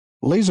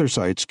Laser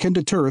sights can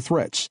deter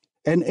threats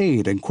and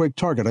aid in quick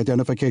target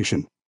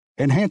identification,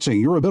 enhancing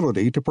your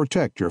ability to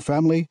protect your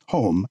family,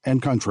 home,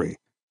 and country.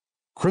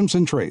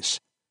 Crimson Trace,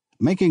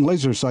 making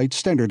laser sights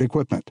standard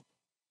equipment.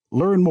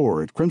 Learn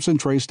more at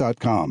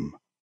crimsontrace.com.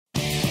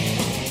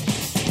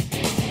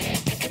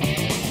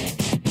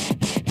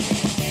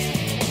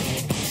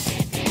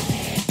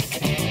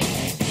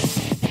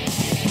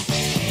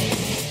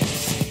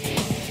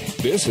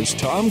 This is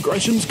Tom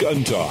Gresham's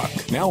Gun Talk,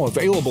 now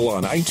available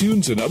on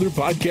iTunes and other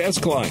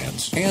podcast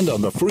clients, and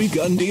on the free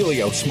Gun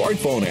Dealio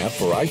smartphone app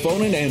for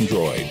iPhone and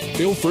Android.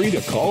 Feel free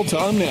to call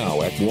Tom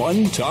now at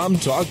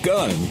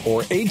 1-TOM-TALK-GUN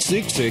or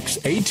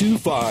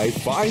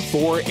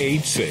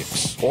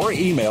 866-825-5486, or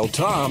email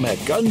Tom at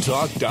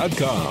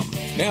guntalk.com.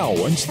 Now,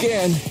 once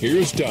again,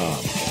 here's Tom.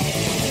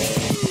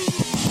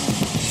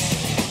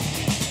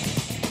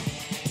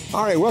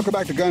 All right, welcome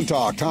back to Gun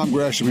Talk. Tom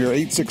Gresham here.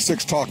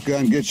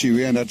 866-TALK-GUN gets you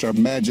in. That's our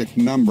magic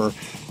number.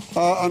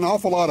 An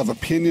awful lot of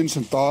opinions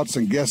and thoughts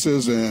and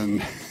guesses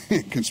and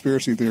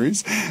conspiracy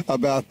theories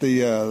about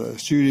the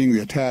shooting, the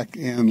attack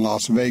in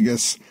Las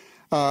Vegas.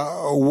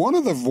 One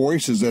of the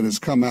voices that has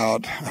come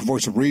out, a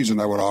voice of reason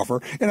I would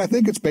offer, and I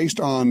think it's based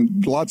on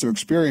lots of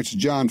experience,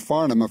 John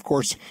Farnham, of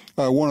course,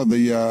 one of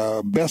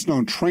the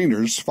best-known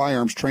trainers,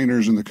 firearms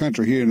trainers in the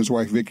country. He and his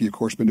wife, Vicki, of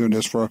course, been doing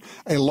this for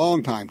a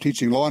long time,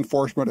 teaching law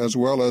enforcement as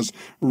well as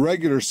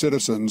regular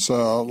citizens.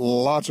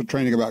 Lots of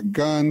training about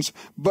guns,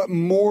 but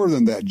more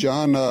than that.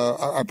 John,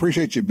 I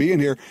appreciate you being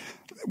here.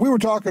 We were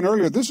talking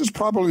earlier, this is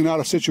probably not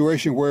a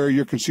situation where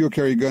your concealed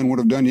carry gun would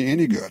have done you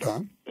any good,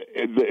 huh?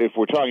 If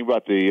we're talking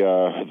about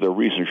the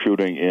recent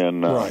shooting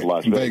in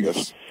Las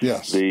Vegas,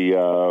 yes,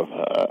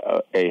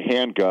 a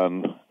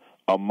handgun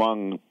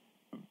among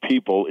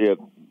people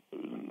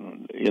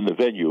in the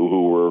venue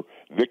who were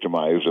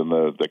victimized in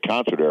the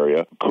concert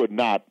area could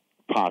not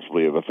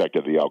possibly have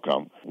affected the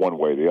outcome one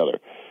way or the other.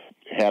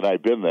 Had I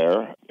been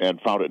there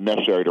and found it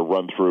necessary to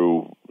run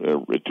through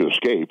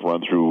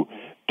run through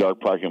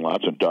dark parking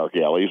lots and dark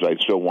alleys,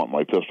 I'd still want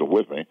my pistol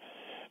with me.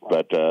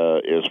 But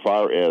as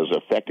far as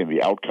affecting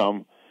the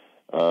outcome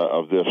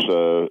of this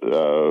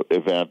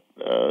event,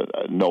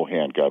 no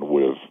handgun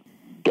would have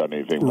done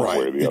anything one way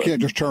or the other. You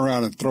can't just turn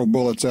around and throw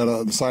bullets at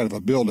the side of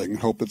a building and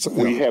hope it's...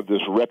 We have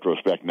this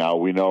retrospect now.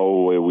 We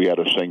know we had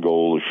a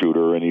single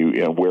shooter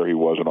and where he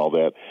was and all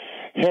that.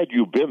 Had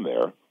you been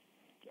there,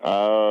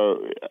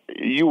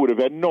 you would have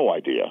had no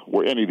idea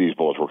where any of these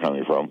bullets were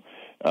coming from.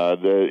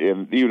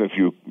 And even if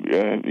you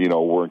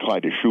were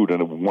inclined to shoot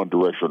in one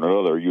direction or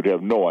another, you'd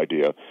have no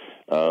idea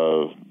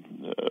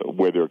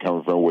where they were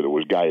coming from, whether it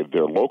was a guy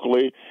there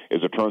locally.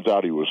 As it turns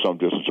out, he was some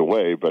distance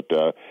away, but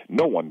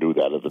no one knew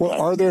that at the time.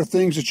 Well, are there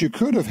things that you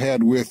could have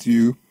had with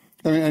you?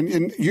 I mean,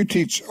 and you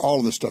teach all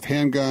of this stuff,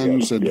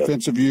 handguns and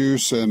defensive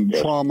use and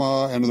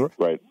trauma.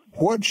 Right.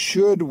 What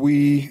should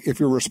we, if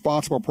you're a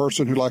responsible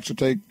person who likes to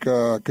take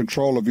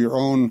control of your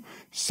own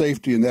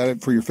safety and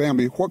that for your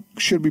family, what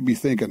should we be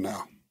thinking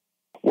now?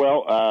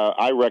 Well,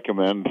 I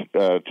recommend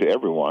to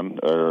everyone,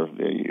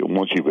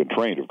 once you've been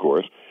trained, of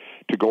course,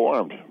 to go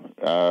armed.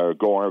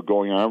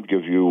 Going armed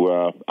gives you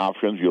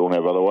options you don't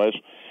have otherwise.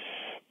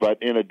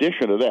 But in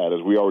addition to that,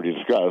 as we already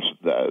discussed,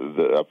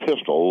 a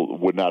pistol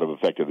would not have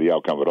affected the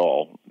outcome at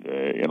all,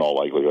 in all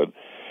likelihood.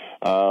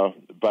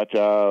 But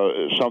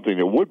something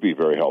that would be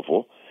very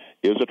helpful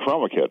is a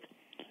trauma kit.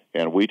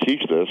 And we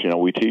teach this.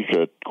 We teach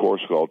a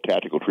course called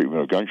Tactical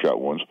Treatment of Gunshot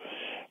Wounds.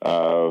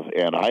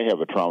 And I have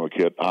a trauma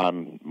kit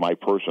on my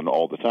person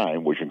all the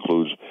time, which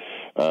includes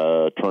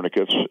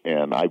tourniquets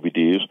and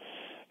IBDs.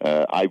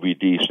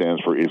 IBD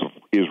stands for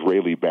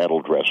Israeli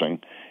Battle Dressing.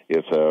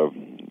 It's a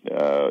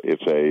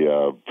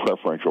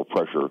preferential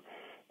pressure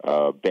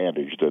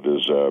bandage that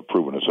has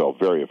proven itself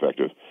very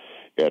effective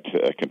at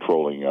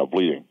controlling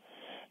bleeding.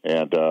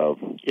 And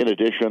in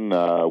addition,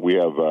 we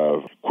have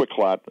Quick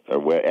Clot.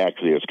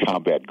 Actually, it's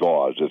combat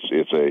gauze.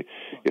 It's a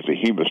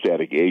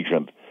hemostatic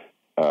agent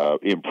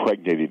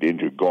impregnated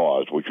into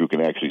gauze, which you can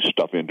actually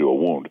stuff into a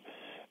wound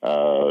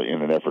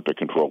in an effort to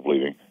control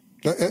bleeding.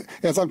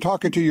 As I'm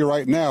talking to you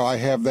right now, I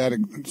have that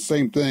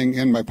same thing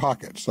in my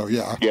pocket. So,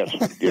 yeah. Yes,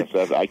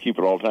 I keep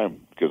it all the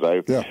time because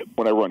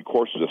when I run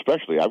courses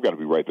especially, I've got to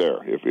be right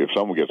there. If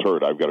someone gets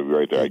hurt, I've got to be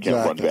right there. Exactly.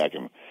 I can't run back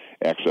and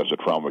access a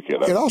trauma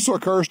kit. It also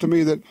occurs to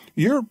me that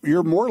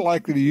you're more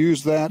likely to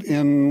use that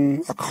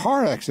in a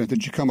car accident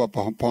that you come up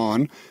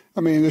upon.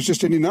 I mean, there's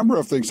just any number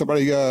of things.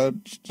 Somebody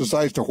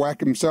decides to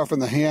whack himself in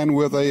the hand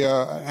with an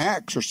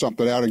axe or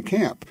something out in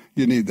camp.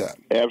 You need that.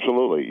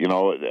 Absolutely.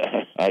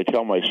 I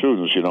tell my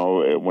students,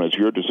 when it's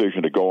your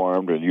decision to go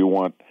armed and you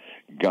want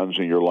guns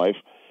in your life,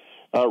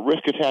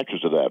 risk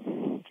attaches to that.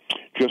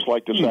 Just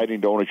like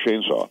deciding to own a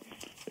chainsaw.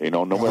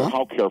 No matter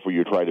how careful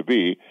you try to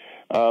be,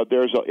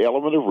 there's an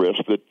element of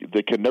risk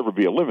that can never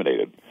be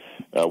eliminated.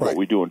 What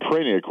we do in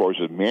training, of course,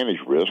 is manage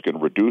risk and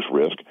reduce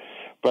risk.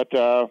 But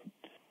as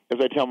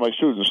I tell my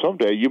students,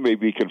 someday you may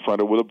be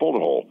confronted with a bullet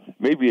hole,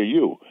 maybe a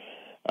you.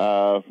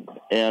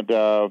 And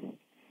the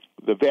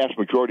vast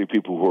majority of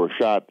people who are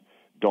shot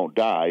don't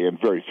die, and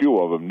very few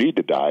of them need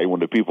to die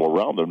when the people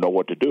around them know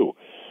what to do.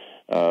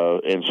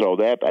 And so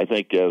that, I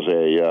think, as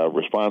a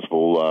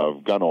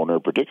responsible gun owner,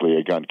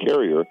 particularly a gun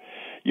carrier,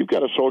 you've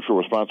got a social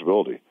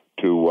responsibility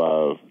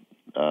to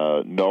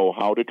know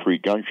how to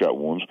treat gunshot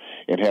wounds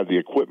and have the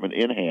equipment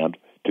in hand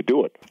to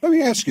do it. Let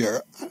me ask you,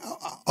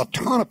 a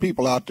ton of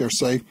people out there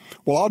say,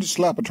 well, I'll just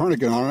slap a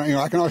tourniquet on it.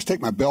 I can always take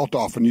my belt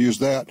off and use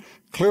that.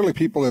 Clearly,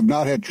 people have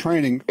not had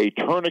training. A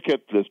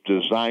tourniquet that's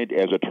designed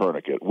as a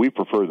tourniquet. We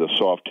prefer the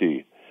soft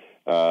T.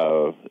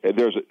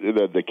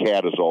 The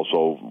CAD is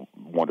also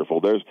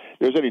wonderful. There's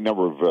any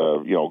number of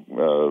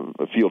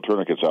field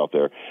tourniquets out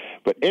there,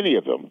 but any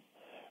of them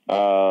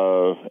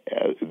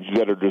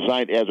that are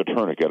designed as a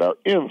tourniquet are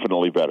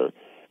infinitely better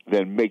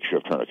than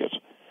makeshift tourniquets.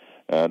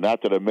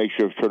 Not that a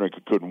makeshift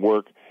tourniquet couldn't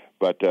work,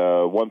 but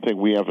one thing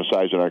we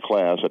emphasize in our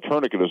class, a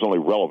tourniquet is only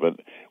relevant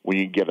when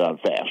you can get it on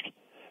fast.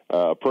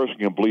 A person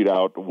can bleed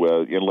out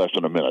in less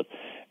than a minute.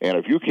 And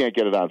if you can't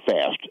get it on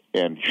fast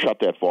and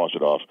shut that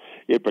faucet off,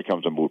 it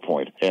becomes a moot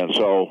point. And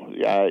so,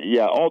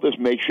 all this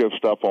makeshift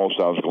stuff all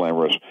sounds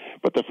glamorous,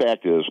 but the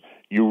fact is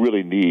you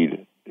really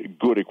need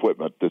good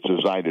equipment that's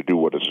designed to do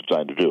what it's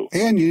designed to do.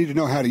 And you need to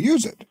know how to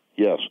use it.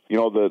 Yes.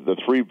 The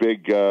three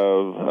big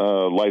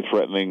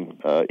life-threatening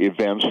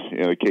events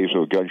in the case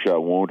of a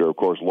gunshot wound are, of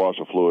course, loss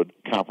of fluid,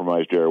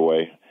 compromised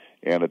airway,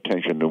 and a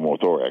tension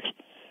pneumothorax,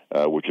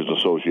 which is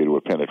associated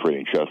with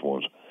penetrating chest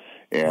wounds.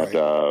 And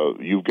right.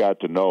 You've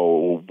got to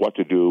know what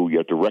to do. You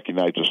have to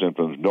recognize the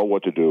symptoms, know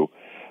what to do,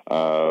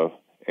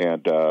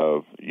 and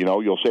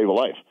you'll save a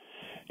life.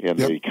 In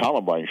the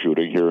Columbine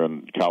shooting here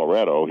in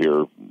Colorado,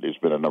 it's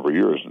been a number of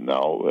years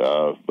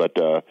now, but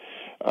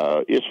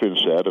it's been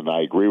said, and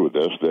I agree with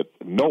this, that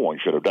no one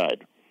should have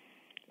died.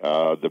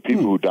 The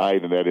people who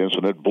died in that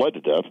incident bled to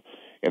death,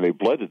 and they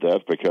bled to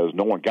death because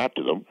no one got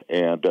to them,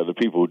 and the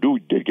people who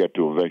did get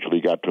to them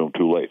eventually got to them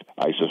too late.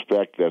 I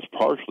suspect that's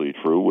partially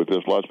true with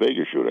this Las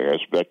Vegas shooting. I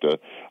suspect a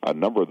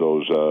number of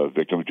those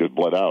victims just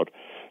bled out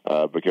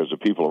because the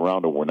people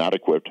around them were not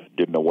equipped,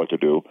 didn't know what to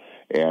do,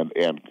 and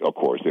of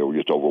course, they were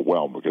just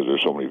overwhelmed because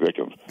there's so many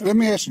victims. Let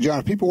me ask you, John,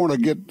 if people want to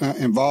get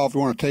involved,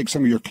 want to take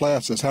some of your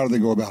classes, how do they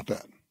go about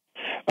that?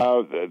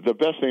 The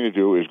best thing to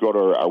do is go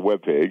to our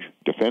webpage,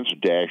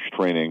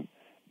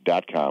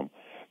 defense-training.com.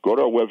 Go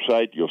to our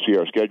website. You'll see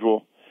our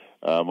schedule.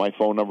 My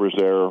phone number is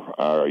there.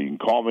 You can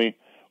call me,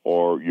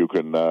 or you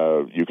can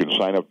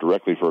sign up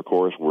directly for a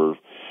course. We're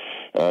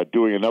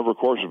doing a number of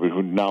courses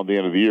between now and the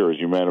end of the year. As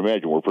you might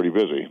imagine, we're pretty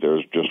busy.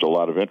 There's just a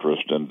lot of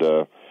interest, and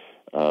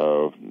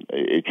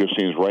it just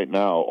seems right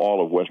now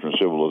all of Western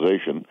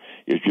civilization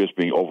is just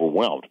being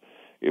overwhelmed.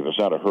 If it's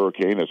not a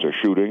hurricane, it's a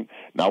shooting.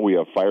 Now we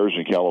have fires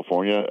in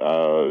California.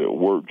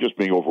 We're just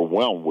being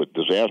overwhelmed with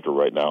disaster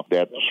right now.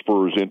 That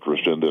spurs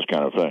interest in this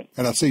kind of thing.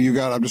 And I see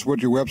I'm just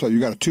with your website,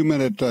 you got a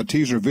 2-minute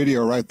teaser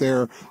video right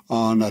there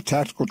on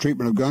tactical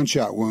treatment of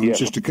gunshot wounds,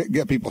 just to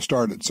get people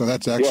started. So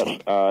that's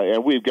excellent. Yes,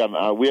 and we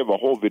have a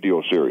whole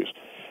video series.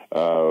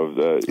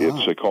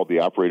 It's called the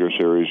Operator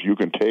Series. You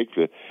can take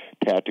the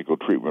tactical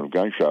treatment of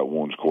gunshot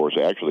wounds course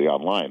actually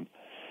online.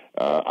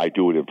 I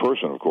do it in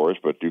person, of course,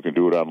 but you can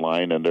do it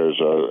online, and there's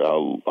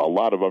a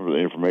lot of other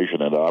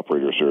information in the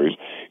Operator Series.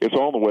 It's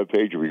all on the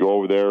webpage. If you go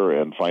over there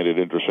and find it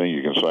interesting,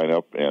 you can sign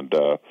up and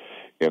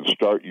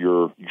start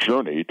your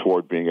journey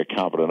toward being a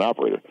competent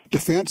operator.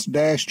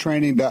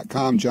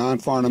 Defense-training.com, John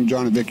Farnham,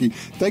 John and Vicki.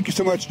 Thank you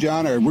so much,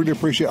 John. I really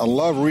appreciate it. I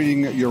love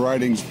reading your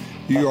writings.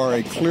 You are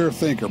a clear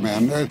thinker,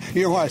 man.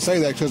 You know why I say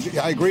that? Because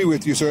I agree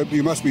with you, so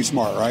you must be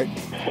smart, right?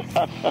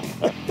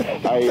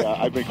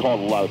 I've been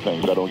called a lot of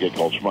things. I don't get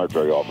called smart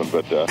very often,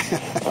 but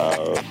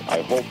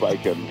I hope I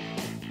can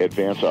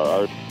advance our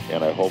art,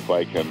 and I hope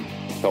I can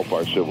help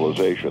our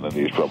civilization in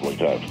these troubling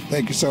times.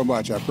 Thank you so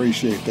much. I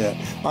appreciate that.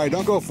 All right,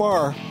 don't go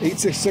far.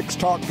 866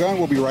 Talk Gun.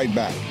 We'll be right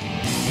back.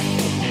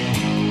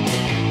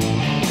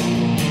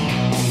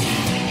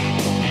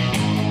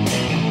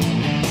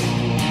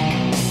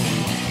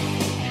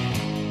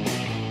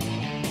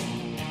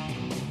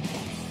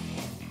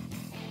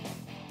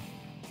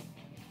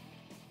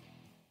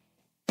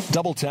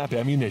 Double Tap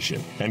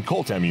Ammunition and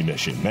Colt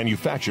Ammunition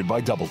manufactured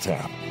by Double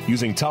Tap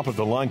using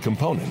top-of-the-line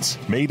components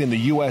made in the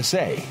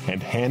USA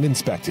and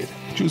hand-inspected.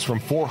 Choose from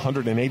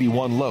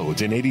 481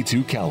 loads in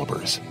 82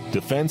 calibers.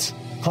 Defense,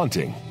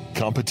 hunting,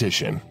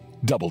 competition.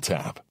 Double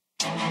Tap.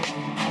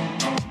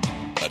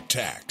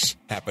 Attacks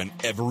happen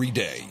every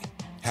day.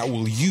 How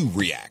will you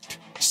react?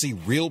 See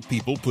real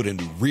people put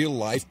into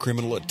real-life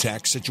criminal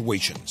attack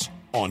situations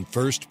on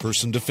First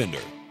Person Defender.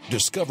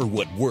 Discover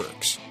what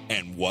works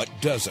and what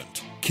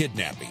doesn't.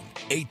 Kidnapping,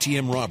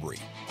 ATM robbery,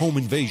 home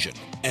invasion,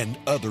 and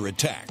other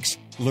attacks.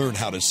 Learn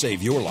how to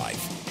save your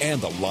life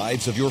and the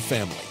lives of your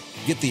family.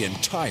 Get the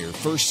entire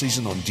first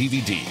season on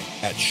DVD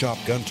at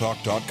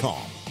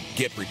shopguntalk.com.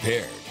 Get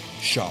prepared.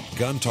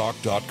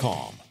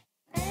 shopguntalk.com.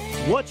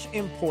 What's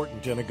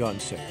important in a gun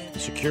safe?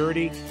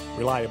 Security,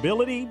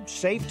 reliability,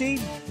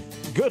 safety,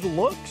 good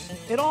looks?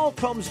 It all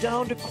comes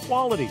down to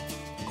quality.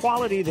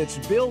 Quality that's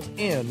built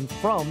in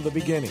from the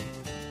beginning.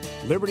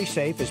 Liberty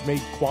Safe has made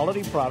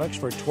quality products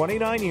for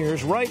 29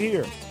 years right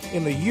here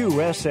in the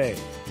USA.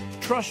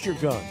 trust your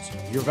guns,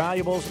 your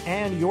valuables,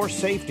 and your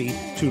safety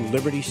to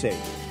Liberty Safe.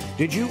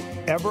 Did you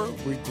ever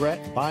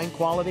regret buying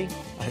quality?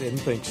 I didn't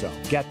think so.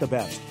 Get the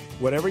best.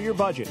 Whatever your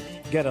budget,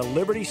 get a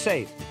Liberty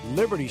Safe.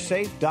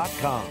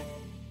 LibertySafe.com.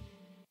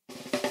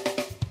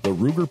 The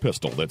Ruger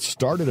pistol that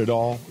started it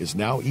all is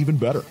now even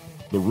better.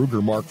 The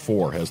Ruger Mark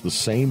IV has the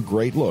same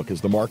great look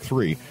as the Mark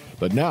III,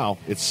 but now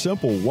its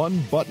simple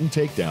one-button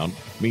takedown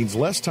means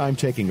less time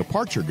taking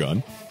apart your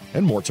gun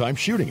and more time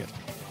shooting it.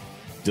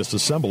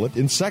 Disassemble it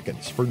in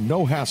seconds for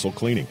no hassle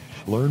cleaning.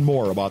 Learn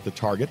more about the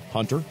Target,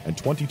 Hunter, and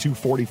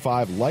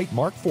 2245 Light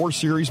Mark IV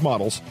series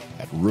models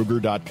at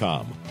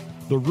Ruger.com.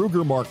 The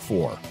Ruger Mark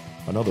IV,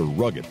 another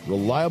rugged,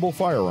 reliable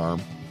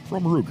firearm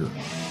from Ruger.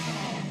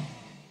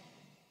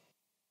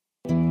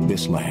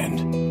 This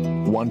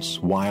land, once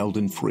wild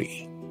and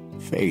free,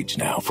 fades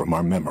now from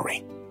our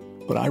memory.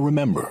 But I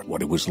remember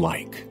what it was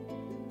like,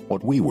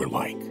 what we were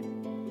like,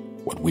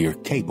 what we are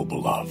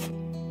capable of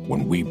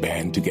when we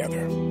band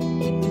together.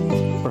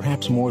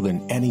 Perhaps more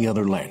than any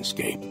other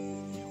landscape,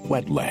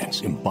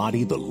 wetlands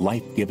embody the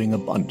life-giving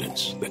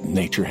abundance that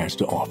nature has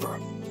to offer.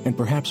 And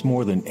perhaps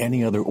more than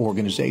any other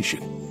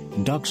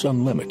organization, Ducks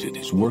Unlimited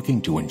is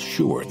working to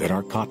ensure that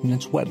our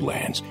continent's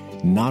wetlands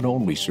not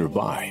only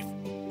survive,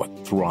 but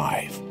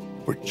thrive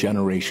for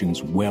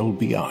generations well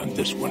beyond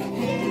this one.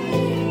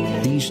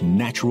 These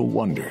natural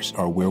wonders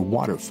are where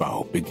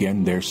waterfowl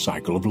begin their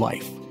cycle of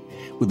life,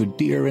 where the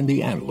deer and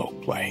the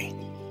antelope play,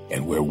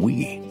 and where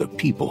we, the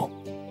people,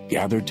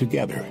 gather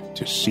together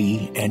to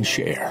see and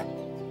share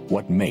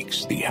what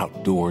makes the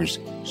outdoors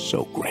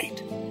so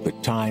great. The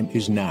time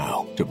is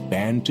now to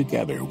band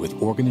together with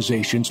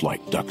organizations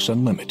like Ducks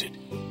Unlimited.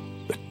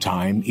 The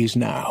time is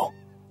now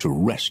to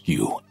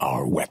rescue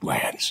our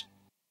wetlands.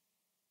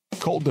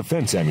 Cold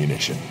Defense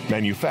Ammunition,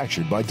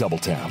 manufactured by Double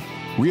Tap.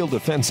 Real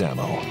defense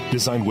ammo,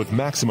 designed with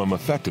maximum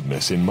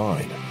effectiveness in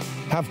mind.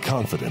 Have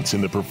confidence in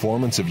the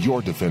performance of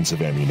your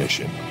defensive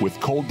ammunition with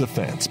Cold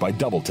Defense by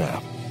Double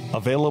Tap.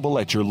 Available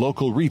at your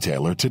local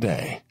retailer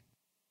today.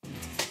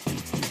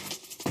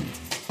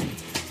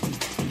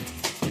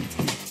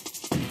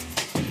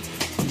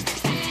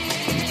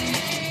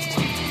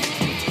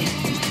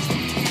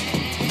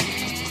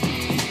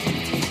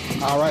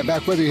 All right,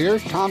 back with you here.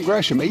 Tom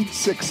Gresham,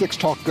 866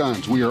 Talk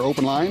Guns. We are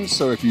open lines,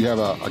 so if you have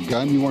a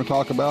gun you want to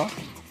talk about,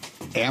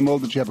 ammo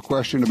that you have a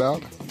question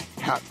about,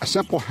 a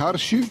simple how to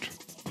shoot,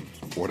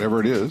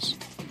 whatever it is,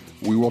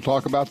 we will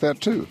talk about that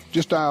too.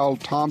 Just dial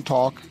Tom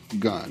Talk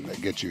Gun.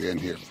 That gets you in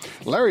here.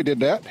 Larry did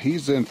that.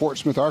 He's in Fort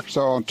Smith,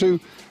 Arkansas on 2.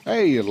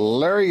 Hey,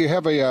 Larry, you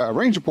have a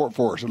range report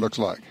for us, it looks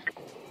like.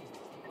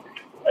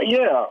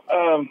 Yeah.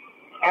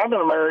 I'm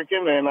an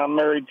American, and I'm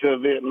married to a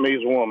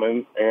Vietnamese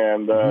woman,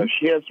 and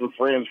she had some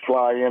friends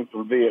fly in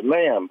from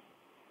Vietnam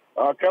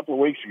a couple of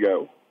weeks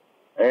ago.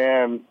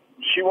 And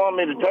she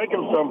wanted me to take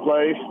them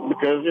someplace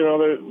because, you know,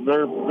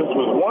 this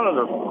was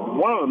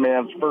one of the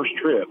man's first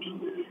trips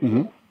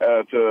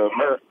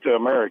to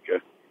America.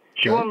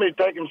 She wanted me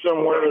to take them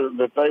somewhere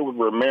that they would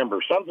remember,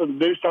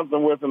 do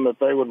something with them that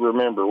they would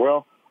remember.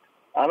 Well,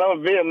 I know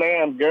in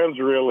Vietnam, guns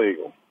are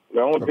illegal.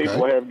 The only people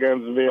who have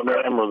guns in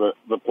Vietnam are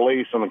the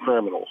police and the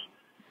criminals.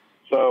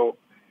 So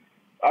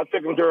I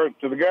took them to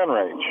the gun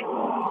range,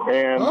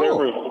 and there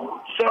were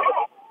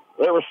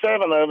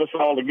 7 of us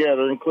all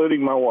together,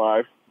 including my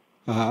wife.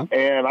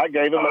 And I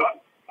gave them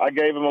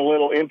a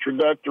little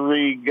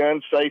introductory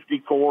gun safety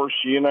course,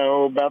 you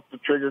know, about the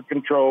trigger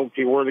control,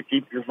 where to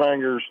keep your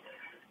fingers,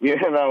 you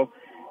know.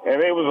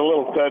 And it was a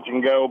little touch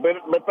and go,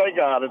 but they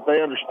got it,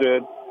 they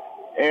understood.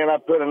 And I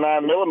put a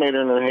 9mm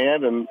in their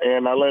hand,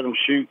 and I let them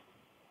shoot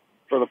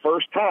for the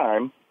first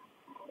time.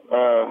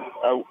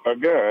 A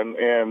gun,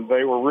 and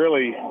they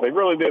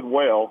really did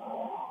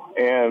well,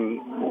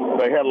 and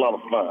they had a lot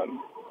of fun.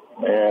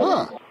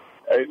 And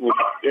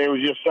it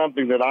was just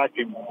something that I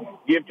could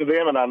give to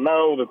them, and I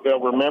know that they'll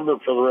remember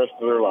it for the rest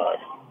of their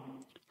life.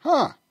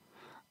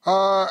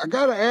 I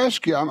got to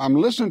ask you, I'm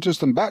listening to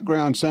some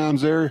background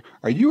sounds there.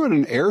 Are you at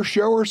an air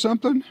show or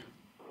something?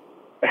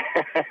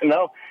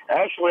 No,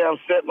 actually, I'm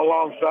sitting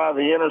alongside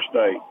the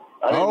interstate.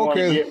 I didn't want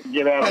to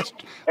get out.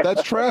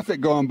 That's traffic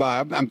going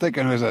by. I'm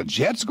thinking, is that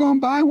jets going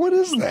by? What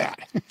is that?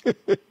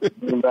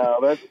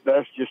 No,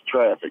 that's just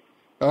traffic.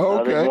 Okay.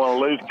 I didn't want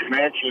to lose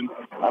connection.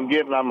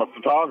 I'm a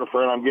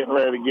photographer, and I'm getting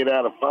ready to get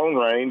out of phone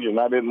range, and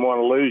I didn't want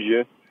to lose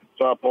you,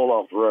 so I pulled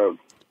off the road.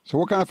 So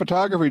what kind of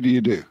photography do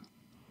you do?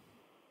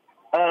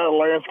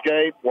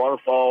 Landscape,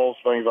 waterfalls,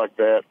 things like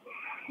that.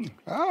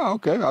 Oh,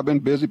 okay. I've been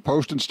busy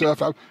posting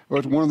stuff.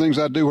 One of the things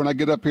I do when I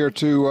get up here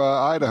to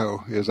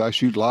Idaho is I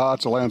shoot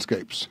lots of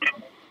landscapes.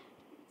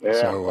 Yeah,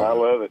 so, I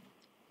love it.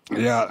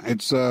 Yeah,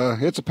 it's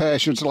a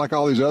passion. It's like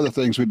all these other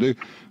things we do.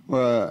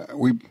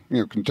 We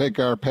can take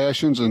our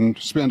passions and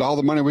spend all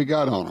the money we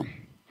got on them.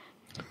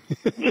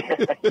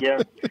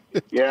 yeah.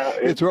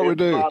 It's what we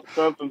do. Not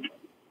something.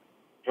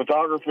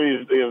 Photography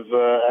is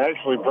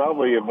actually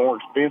probably a more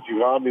expensive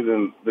hobby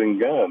than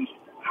guns.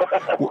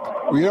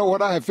 Well, you know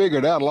what I have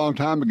figured out a long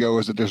time ago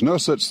is that there's no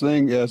such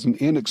thing as an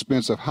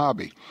inexpensive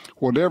hobby.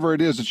 Whatever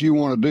it is that you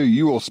want to do,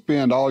 you will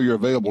spend all your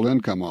available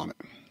income on it.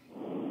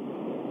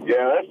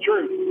 Yeah, that's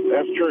true.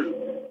 That's true.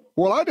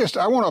 Well, I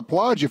want to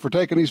applaud you for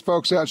taking these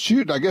folks out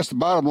shooting. I guess the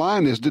bottom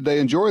line is, did they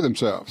enjoy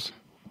themselves?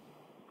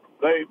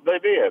 They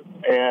did,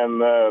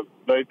 and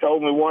they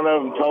told me, one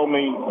of them told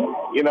me,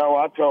 you know,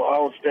 I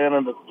was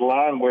standing at the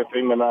line with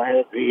him, and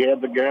he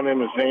had the gun in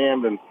his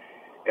hand, and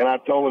I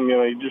told him, you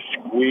know, you just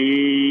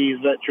squeeze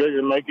that trigger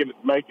and make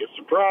it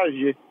surprise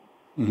you,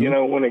 you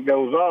know, when it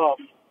goes off.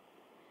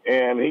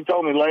 And he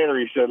told me later,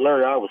 he said,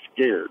 Larry, I was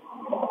scared,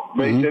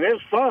 but he said it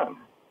was fun.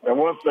 And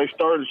once they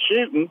started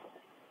shooting,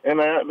 and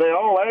they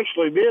all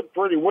actually did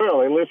pretty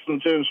well. They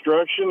listened to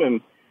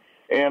instruction,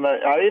 and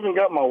I even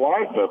got my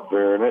wife up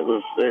there, and it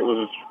was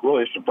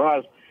really a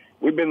surprise.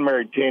 We've been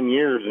married 10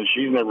 years, and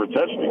she's never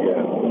touched a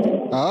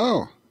gun.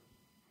 Oh,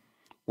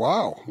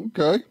 wow.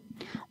 Okay.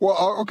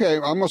 Well, okay,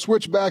 I'm going to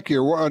switch back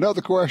here.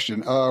 Another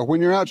question.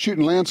 When you're out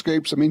shooting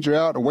landscapes, that means you're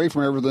out away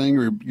from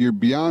everything. You're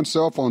beyond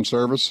cell phone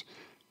service.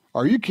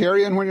 Are you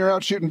carrying when you're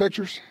out shooting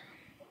pictures?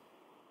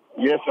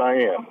 Yes, I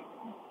am.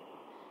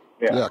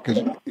 Yeah,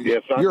 because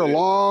you're a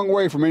long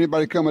way from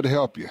anybody coming to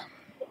help you.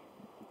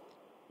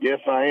 Yes,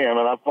 I am,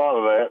 and I thought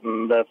of that,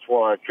 and that's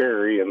why I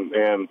carry.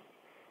 And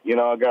you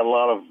know, I got a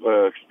lot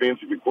of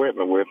expensive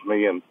equipment with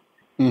me, and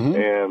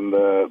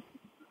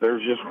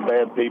there's just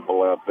bad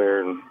people out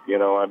there, and you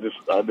know,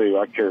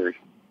 I carry.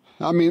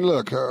 I mean,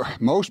 look,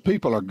 most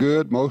people are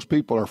good. Most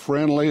people are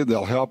friendly.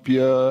 They'll help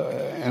you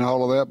and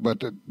all of that,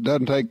 but it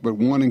doesn't take but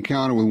one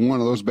encounter with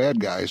one of those bad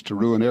guys to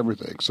ruin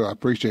everything. So I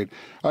appreciate it.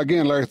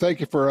 Again, Larry,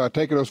 thank you for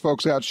taking those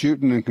folks out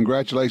shooting, and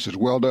congratulations.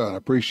 Well done. I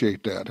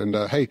appreciate that. And,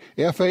 hey,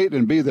 F8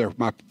 and be there,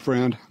 my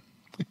friend.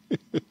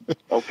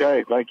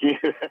 Okay, thank you.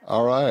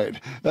 All right.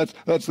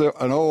 That's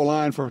an old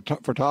line for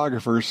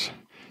photographers.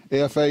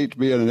 F8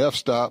 being an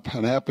f-stop,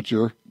 an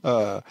aperture,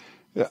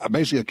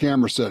 basically a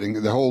camera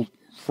setting. The whole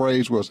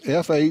phrase was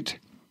F8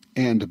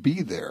 and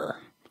be there,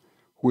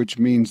 which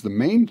means the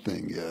main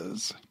thing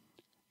is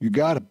you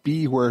got to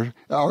be where.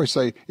 I always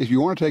say, if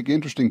you want to take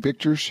interesting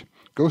pictures,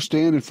 go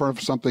stand in front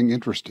of something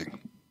interesting.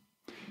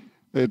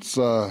 It's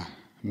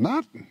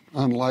not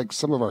unlike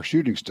some of our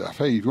shooting stuff.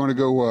 Hey, if you want to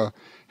go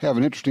have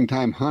an interesting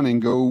time hunting,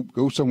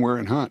 go somewhere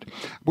and hunt.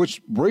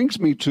 Which brings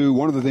me to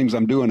one of the things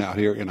I'm doing out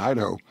here in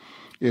Idaho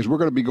is we're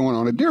going to be going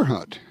on a deer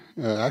hunt.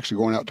 Actually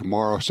going out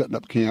tomorrow, setting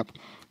up camp,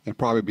 and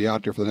probably be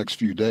out there for the next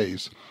few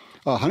days.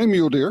 Hunting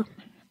mule deer,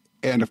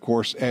 and of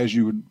course, as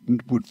you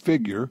would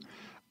figure,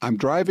 I'm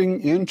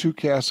driving into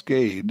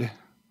Cascade,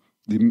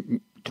 the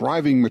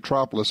thriving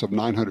metropolis of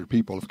 900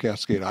 people of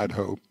Cascade,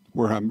 Idaho,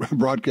 where I'm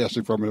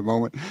broadcasting from in a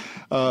moment.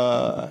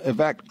 In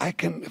fact,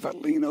 if I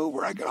lean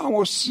over, I can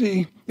almost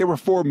see there were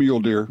 4 mule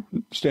deer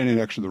standing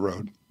next to the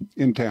road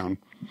in town.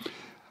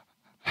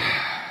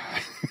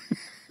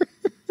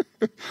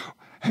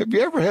 Have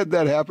you ever had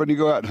that happen? You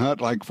go out and hunt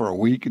like for a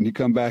week and you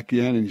come back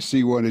in and you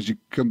see one as you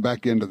come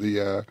back into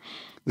the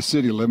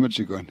city limits.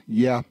 You're going,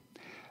 yeah,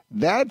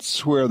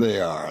 that's where they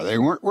are. They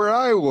weren't where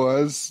I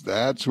was.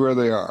 That's where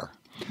they are.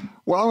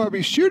 Well, I'm going to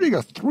be shooting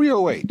a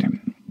 308.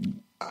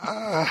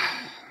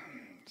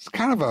 It's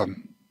kind of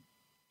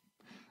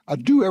a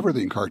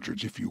do-everything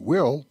cartridge, if you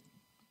will.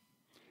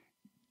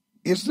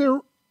 Is there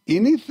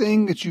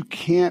anything that you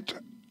can't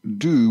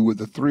do with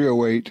the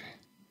 308,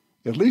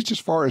 at least as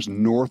far as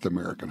North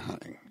American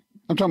hunting?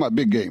 I'm talking about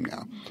big game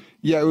now.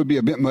 Yeah, it would be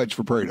a bit much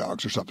for prairie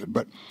dogs or something,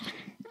 but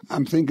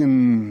I'm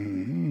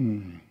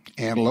thinking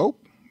antelope,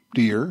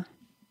 deer,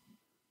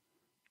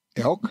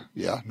 elk,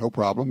 yeah, no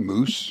problem.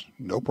 Moose,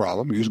 no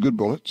problem. Use good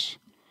bullets.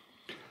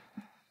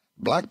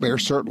 Black bear,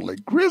 certainly.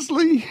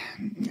 Grizzly,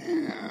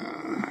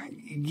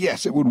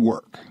 yes, it would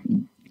work.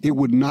 It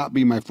would not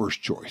be my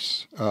first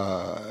choice.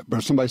 But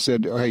if somebody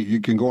said, hey, you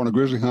can go on a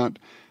grizzly hunt,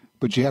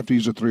 but you have to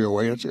use a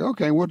 308, I'd say,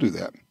 okay, we'll do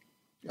that.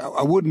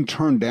 I wouldn't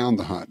turn down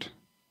the hunt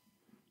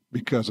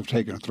because of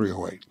taking a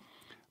 308.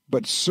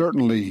 But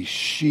certainly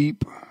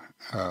sheep,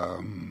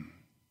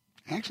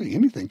 actually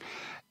anything.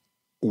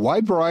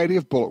 Wide variety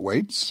of bullet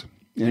weights,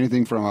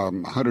 anything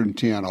from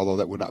 110, although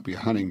that would not be a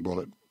hunting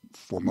bullet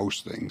for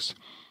most things.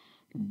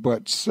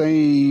 But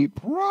say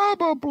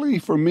probably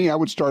for me, I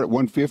would start at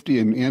 150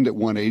 and end at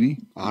 180,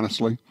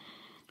 honestly.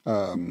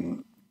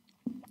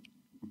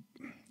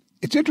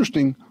 It's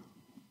interesting.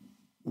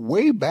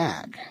 Way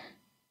back,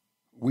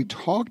 we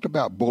talked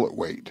about bullet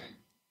weight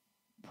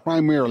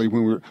primarily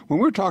when we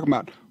were talking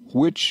about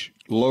which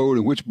load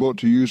and which bullet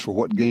to use for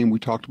what game. We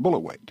talked bullet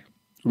weight.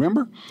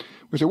 Remember?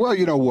 We said, well,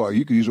 you know what?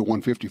 You could use a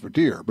 150 for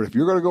deer, but if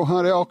you're going to go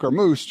hunt elk or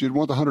moose, you'd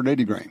want the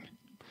 180 grain.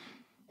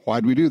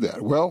 Why'd we do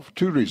that? Well, for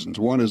 2 reasons.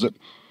 One is that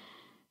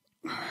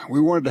we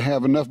wanted to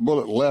have enough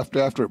bullet left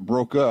after it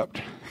broke up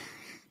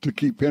to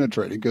keep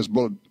penetrating because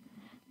bullet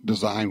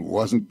design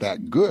wasn't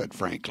that good,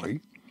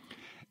 frankly.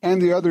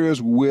 And the other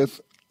is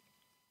with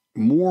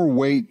more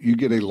weight, you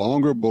get a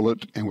longer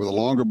bullet, and with a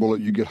longer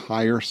bullet, you get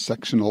higher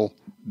sectional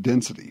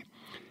density.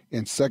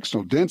 And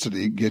sectional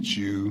density gets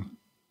you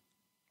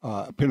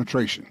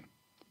penetration.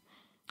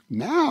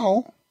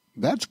 Now,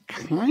 that's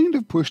kind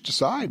of pushed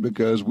aside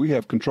because we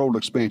have controlled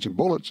expansion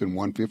bullets in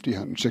 150,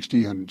 160,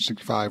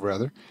 165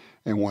 rather,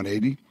 and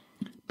 180.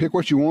 Pick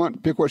what you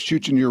want, pick what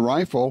shoots in your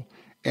rifle,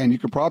 and you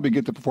could probably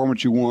get the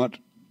performance you want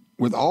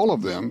with all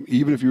of them,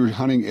 even if you were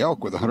hunting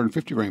elk with a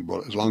 150 grain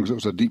bullet, as long as it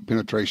was a deep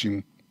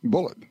penetration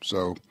bullet.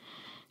 So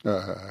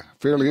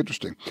fairly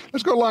interesting.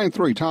 Let's go to line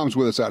 3. Tom's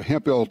with us out of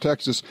Hemphill,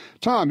 Texas.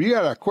 Tom, you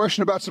got a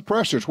question about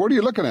suppressors. What are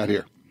you looking at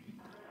here?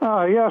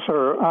 Yes,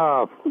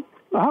 sir.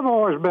 I've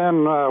always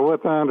been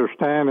with the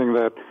understanding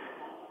that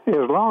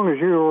as long as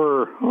you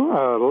were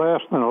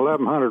less than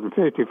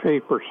 1,150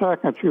 feet per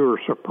second, you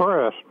were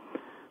suppressed.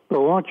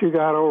 But once you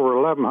got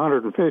over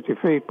 1,150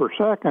 feet per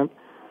second,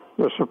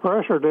 the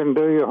suppressor didn't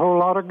do you a whole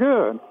lot of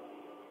good.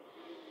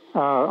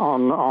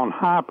 On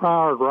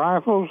high-powered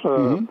rifles,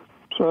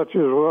 such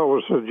as what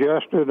was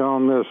suggested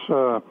on this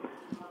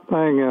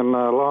thing in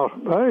Las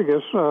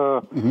Vegas,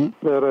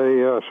 that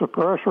a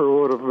suppressor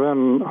would have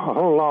been a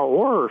whole lot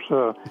worse.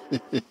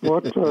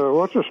 What's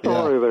the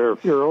story there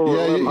if you're over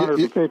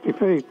 1,150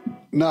 feet?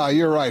 No,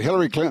 you're right.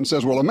 Hillary Clinton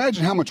says, well,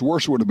 imagine how much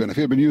worse it would have been if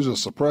he had been using a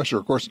suppressor.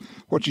 Of course,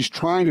 what she's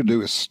trying to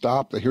do is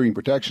stop the Hearing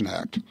Protection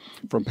Act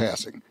from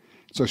passing.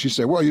 So she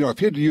said, well, if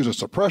he had to use a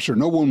suppressor,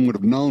 no one would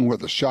have known where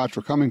the shots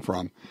were coming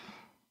from.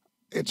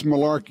 It's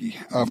malarkey.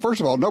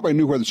 First of all, nobody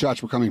knew where the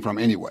shots were coming from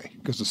anyway,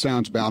 because the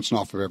sound's bouncing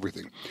off of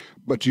everything.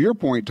 But to your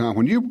point, Tom,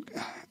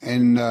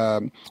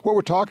 what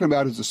we're talking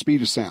about is the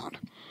speed of sound.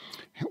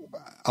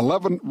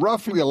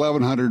 Roughly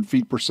 1,100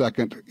 feet per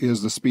second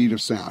is the speed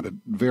of sound. It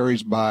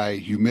varies by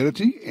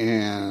humidity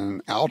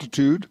and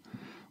altitude,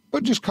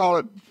 but just call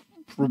it,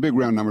 for big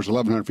round numbers,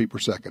 1,100 feet per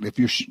second. If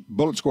your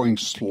bullet's going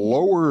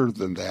slower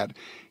than that,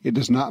 it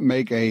does not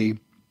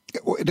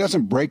it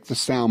doesn't break the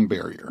sound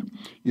barrier.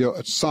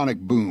 It's sonic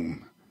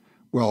boom.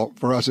 Well,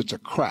 for us, it's a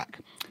crack.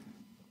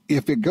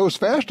 If it goes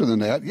faster than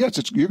that,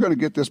 yes, you're going to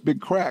get this big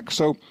crack.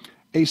 So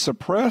a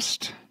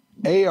suppressed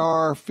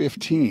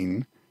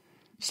AR-15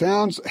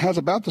 has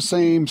about the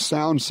same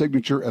sound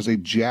signature as a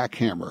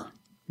jackhammer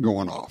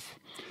going off.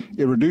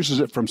 It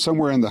reduces it from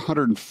somewhere in the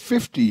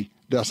 150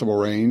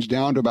 decibel range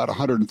down to about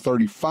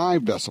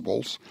 135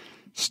 decibels.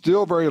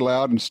 Still very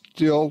loud and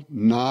still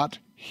not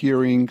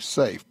hearing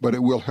safe, but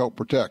it will help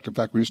protect. In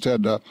fact, we just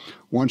had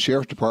one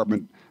sheriff's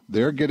department,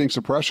 they're getting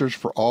suppressors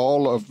for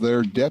all of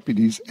their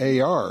deputies'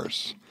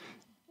 ARs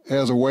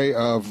as a way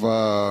of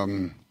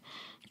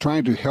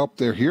trying to help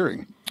their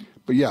hearing.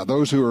 But yeah,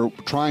 those who are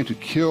trying to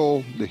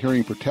kill the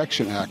Hearing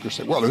Protection Act are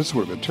saying, well, this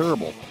would have been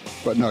terrible.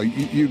 But no,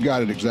 you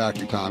got it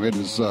exactly, Tom. It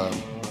is a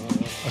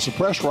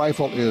suppressed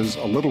rifle is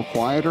a little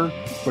quieter,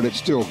 but it's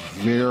still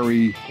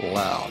very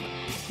loud.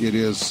 It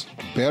is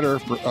better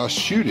for us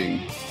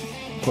shooting,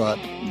 but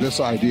this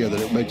idea that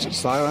it makes it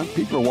silent,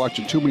 people are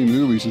watching too many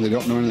movies and they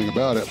don't know anything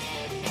about it.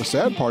 The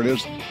sad part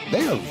is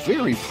they are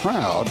very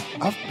proud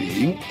of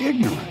being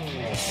ignorant.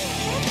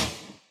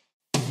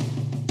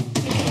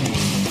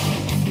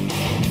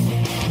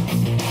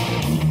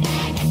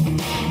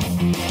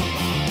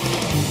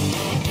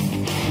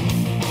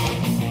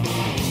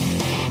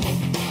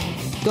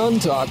 Gun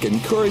Talk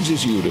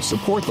encourages you to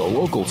support the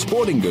local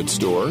sporting goods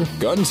store,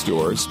 gun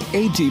stores,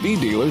 ATV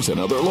dealers, and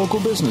other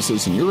local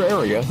businesses in your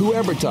area who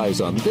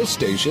advertise on this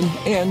station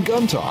and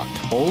Gun Talk.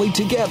 Only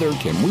together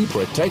can we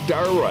protect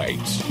our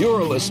rights.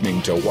 You're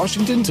listening to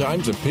Washington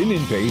Times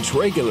opinion page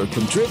regular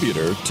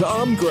contributor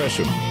Tom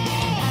Gresham.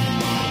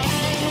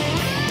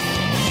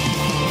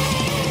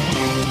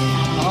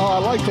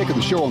 I like taking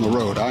the show on the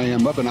road. I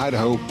am up in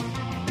Idaho.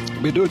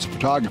 Been doing some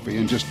photography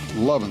and just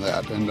loving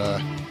that. And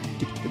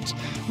it's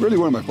really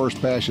one of my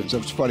first passions. It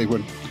was funny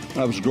when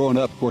I was growing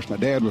up. Of course, my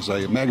dad was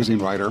a magazine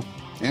writer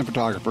and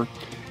photographer,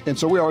 and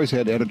so we always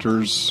had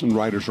editors and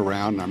writers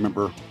around. And I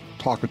remember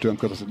talking to him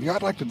because I said, "Yeah,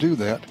 I'd like to do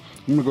that.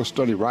 I'm going to go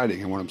study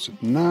writing." And one of them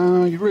said,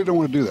 "No, you really don't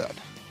want to do that."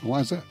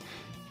 Why is that?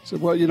 He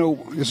said, "Well,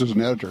 this was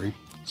an editor." He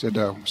said,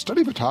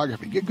 "Study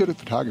photography. Get good at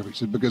photography." He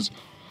said, "Because,"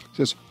 he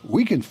says,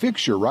 "we can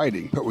fix your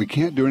writing, but we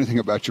can't do anything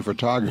about your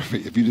photography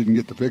if you didn't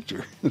get the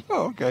picture."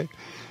 Oh, okay.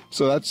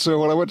 So that's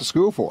what I went to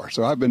school for.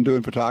 So I've been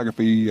doing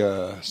photography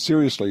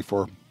seriously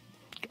for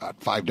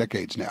 5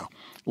 decades now.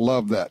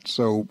 Love that.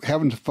 So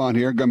having fun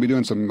here. Going to be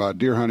doing some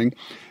deer hunting.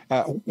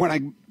 When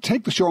I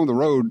take the show on the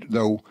road,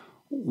 though,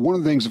 one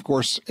of the things, of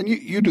course, and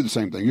you do the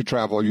same thing. You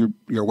travel.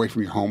 You're away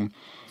from your home.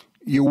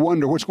 You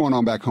wonder what's going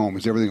on back home.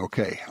 Is everything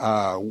okay?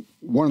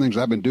 One of the things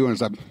I've been doing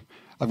is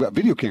I've got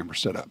video cameras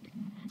set up.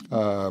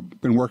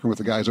 Been working with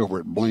the guys over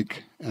at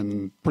Blink,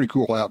 and pretty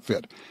cool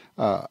outfit.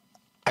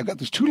 I've got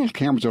these 2 little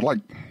cameras. They're like,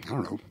 I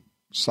don't know,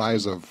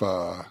 size of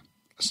a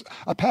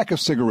pack of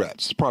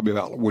cigarettes, probably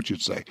about what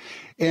you'd say.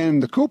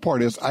 And the cool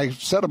part is I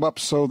set them up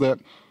so that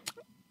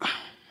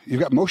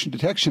you've got motion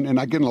detection and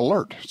I get an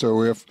alert.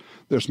 So if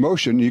there's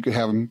motion, you could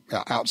have them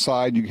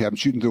outside, you can have them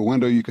shooting through a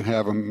window, you can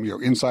have them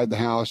inside the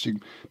house. You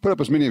can put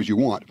up as many as you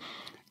want.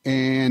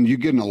 And you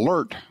get an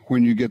alert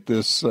when you get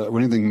this,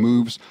 when anything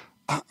moves.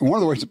 One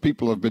of the ways that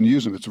people have been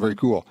using it's very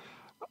cool.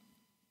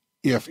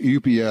 If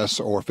UPS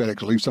or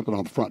FedEx leaves something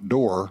on the front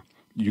door,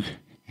 if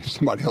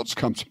somebody else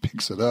comes and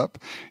picks it up,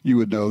 you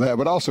would know that.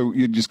 But also,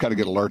 you just got to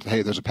get alert that,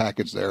 hey, there's a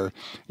package there,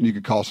 and you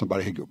could call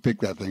somebody who could pick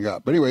that thing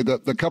up. But anyway,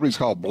 the company's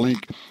called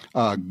Blink.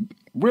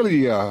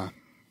 Really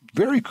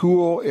very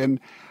cool. And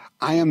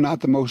I am not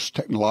the most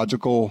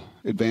technological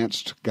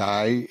advanced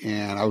guy,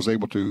 and I was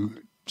able to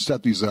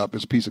set these up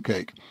as a piece of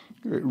cake.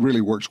 It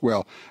really works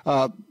well.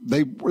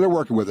 They're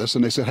working with us,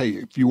 and they said, hey,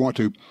 if you want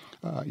to,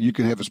 you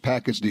can have this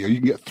package deal. You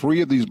can get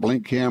 3 of these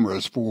Blink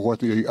cameras for what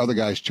the other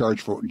guys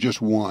charge for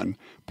just one,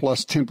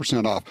 plus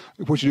 10% off.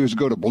 What you do is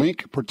go to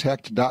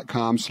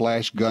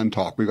blinkprotect.com/gun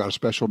talk. We've got a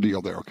special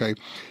deal there, okay?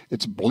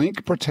 It's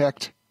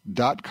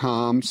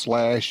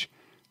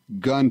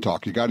blinkprotect.com/gun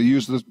talk. You got to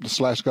use the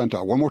 /gun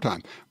talk. One more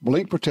time.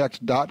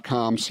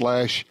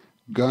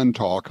 blinkprotect.com/gun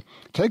talk.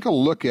 Take a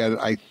look at it.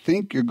 I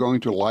think you're going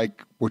to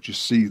like what you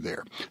see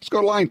there. Let's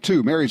go to line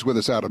 2. Mary's with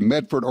us out of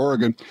Medford,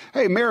 Oregon.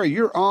 Hey, Mary,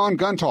 you're on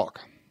Gun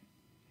Talk.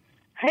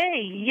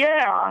 Hey,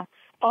 yeah.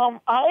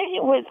 I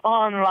was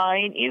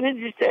online,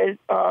 even just as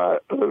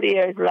early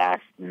as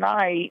last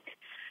night,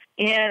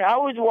 and I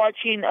was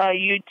watching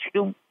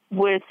YouTube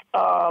with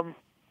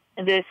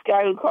this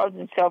guy who calls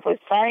himself a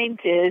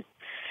scientist,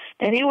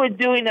 and he was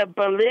doing a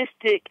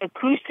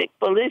acoustic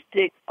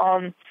ballistics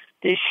on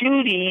the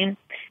shooting,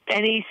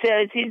 and he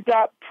says he's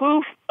got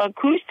proof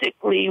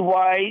acoustically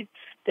wise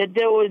that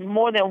there was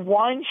more than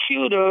one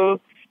shooter,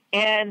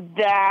 and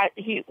that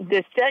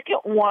the second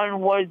one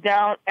was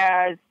down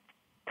as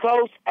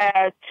close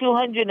as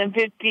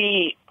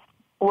 250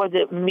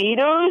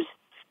 meters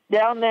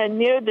down there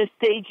near the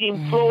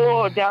staging floor,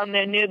 or down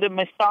there near the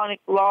Masonic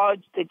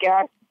Lodge, the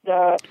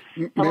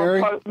Mary,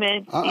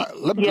 apartment.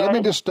 Let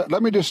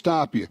me just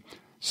stop you.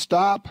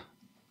 Stop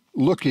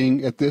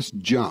looking at this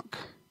junk.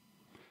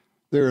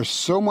 There is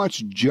so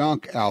much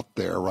junk out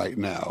there right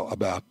now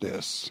about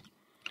this.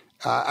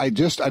 I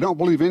don't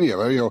believe any of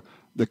it.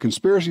 The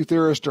conspiracy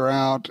theorists are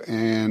out,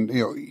 and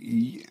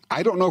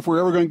I don't know if we're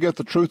ever going to get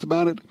the truth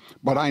about it,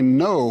 but I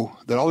know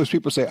that all these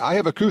people say, I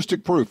have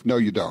acoustic proof. No,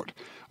 you don't.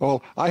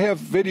 Well, I have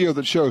video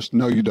that shows.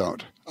 No, you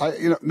don't.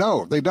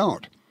 No, they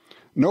don't.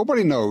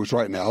 Nobody knows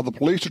right now. The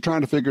police are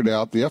trying to figure it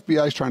out. The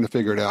FBI is trying to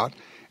figure it out.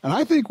 And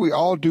I think we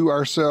all do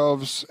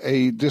ourselves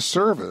a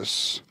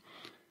disservice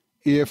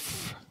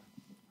if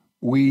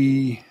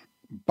we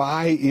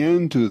buy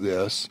into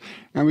this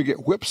and we get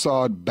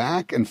whipsawed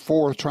back and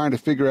forth trying to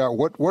figure out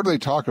what are they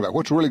talking about,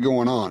 what's really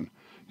going on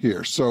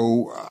here.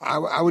 So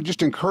I would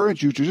just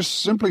encourage you to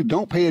just simply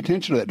don't pay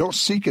attention to that. Don't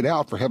seek it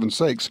out, for heaven's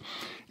sakes.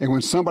 And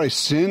when somebody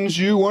sends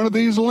you one of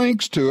these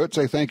links to it,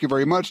 say thank you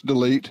very much,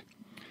 delete.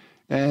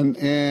 And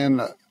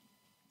in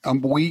a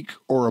week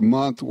or a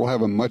month, we'll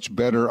have a much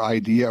better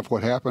idea of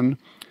what happened.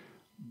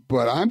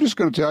 But I'm just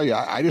going to tell you,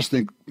 I just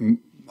think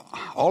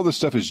all this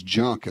stuff is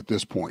junk at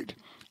this point.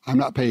 I'm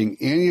not paying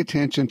any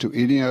attention to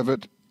any of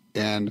it.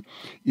 And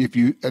if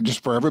you,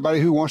 just for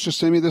everybody who wants to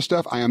send me this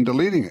stuff, I am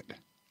deleting it.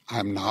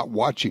 I'm not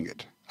watching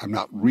it. I'm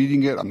not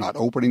reading it. I'm not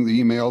opening the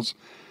emails.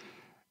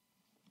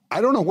 I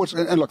don't know what's,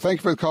 and look, thank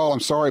you for the call. I'm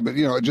sorry, but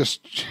it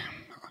just,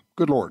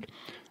 good Lord.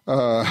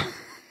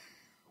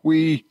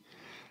 We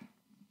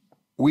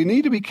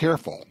need to be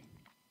careful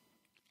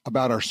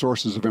about our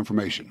sources of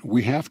information.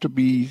 We have to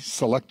be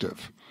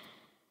selective.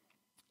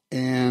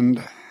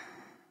 And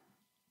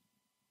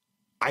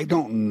I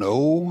don't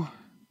know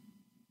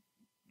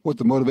what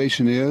the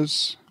motivation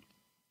is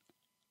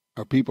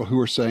of people who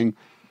are saying,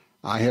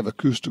 I have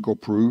acoustical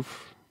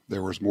proof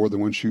there was more than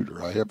one shooter.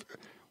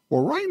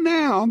 Well, right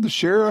now, the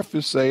sheriff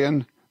is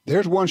saying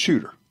there's one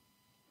shooter.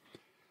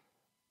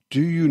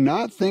 Do you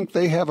not think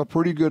they have a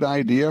pretty good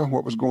idea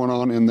what was going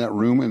on in that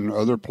room and in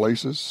other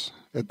places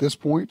at this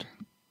point?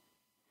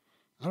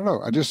 I don't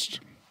know. I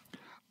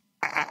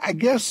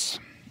guess,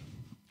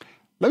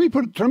 let me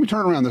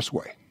turn around this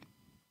way.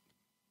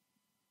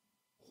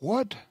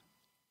 What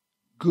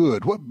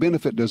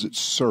benefit does it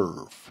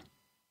serve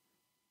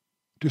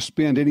to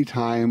spend any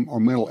time or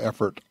mental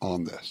effort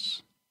on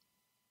this?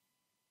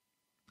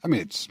 I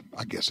mean,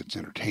 I guess it's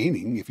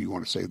entertaining if you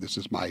want to say this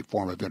is my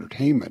form of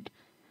entertainment.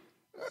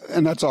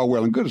 And that's all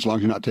well and good as long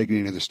as you're not taking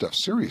any of this stuff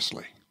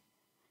seriously.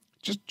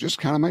 Just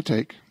kind of my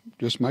take.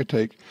 Just my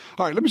take.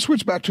 All right, let me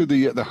switch back to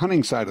the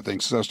hunting side of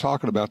things, because I was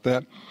talking about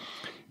that.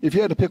 If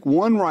you had to pick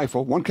one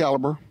rifle, one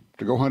caliber,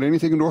 to go hunt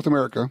anything in North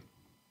America,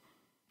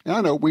 and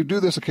I know we do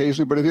this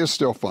occasionally, but it is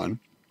still fun.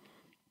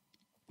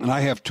 And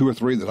I have 2 or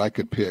 3 that I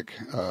could pick.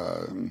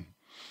 I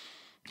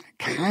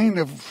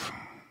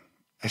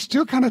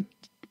still kind of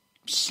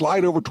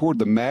slide over toward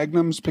the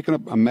Magnums, picking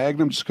up a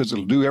Magnum just because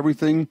it'll do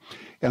everything,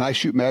 and I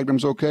shoot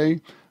Magnums okay.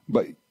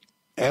 But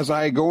as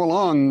I go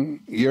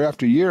along year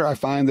after year, I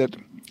find that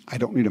I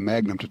don't need a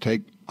Magnum to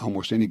take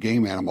almost any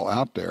game animal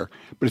out there.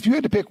 But if you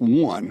had to pick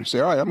one, say,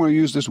 all right, I'm going to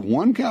use this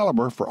one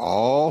caliber for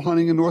all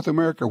hunting in North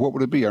America, what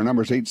would it be? Our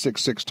number is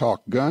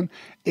 866-TALK-GUN,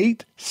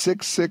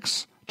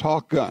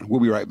 866-TALK-GUN. We'll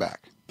be right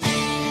back.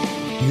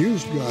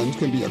 Used guns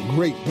can be a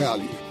great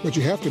value, but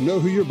you have to know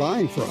who you're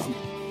buying from.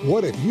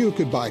 What if you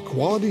could buy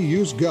quality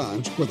used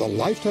guns with a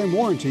lifetime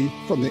warranty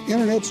from the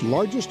Internet's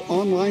largest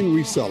online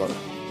reseller?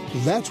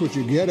 That's what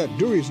you get at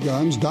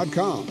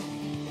Dewey'sGuns.com.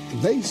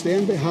 They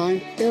stand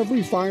behind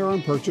every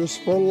firearm purchase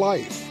for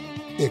life.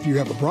 If you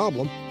have a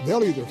problem,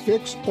 they'll either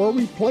fix or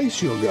replace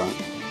your gun.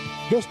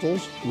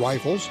 Pistols,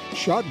 rifles,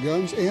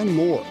 shotguns, and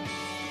more.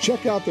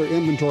 Check out their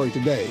inventory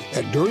today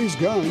at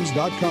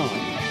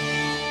DurysGuns.com.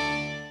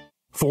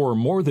 For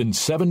more than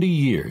 70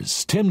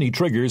 years, Timney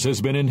Triggers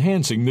has been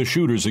enhancing the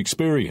shooter's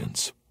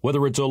experience.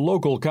 Whether it's a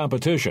local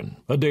competition,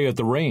 a day at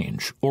the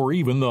range, or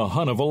even the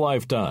hunt of a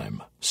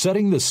lifetime.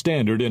 Setting the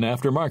standard in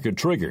aftermarket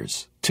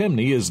triggers,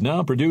 Timney is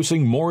now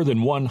producing more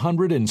than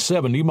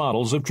 170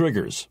 models of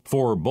triggers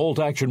for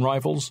bolt-action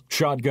rifles,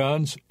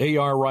 shotguns,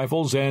 AR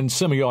rifles, and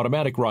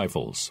semi-automatic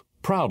rifles.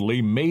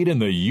 Proudly made in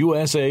the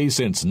USA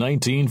since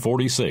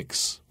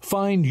 1946.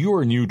 Find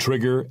your new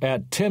trigger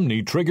at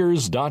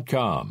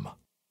TimneyTriggers.com.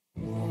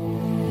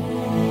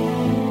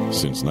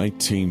 Since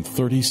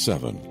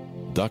 1937,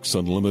 Ducks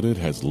Unlimited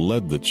has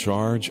led the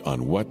charge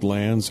on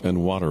wetlands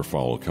and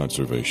waterfowl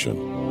conservation.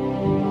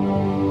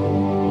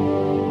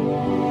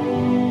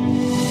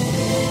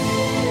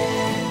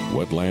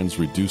 Wetlands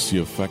reduce the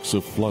effects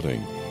of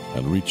flooding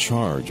and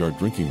recharge our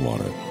drinking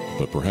water,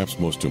 but perhaps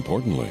most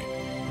importantly,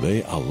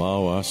 they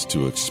allow us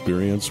to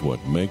experience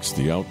what makes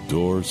the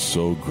outdoors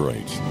so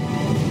great.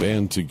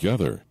 Band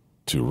together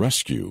to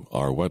rescue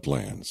our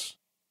wetlands.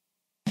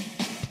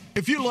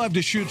 If you love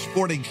to shoot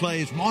sporting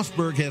clays,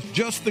 Mossberg has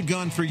just the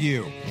gun for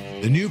you.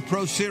 The new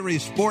Pro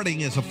Series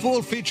Sporting is a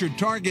full-featured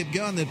target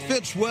gun that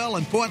fits well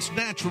and points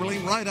naturally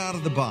right out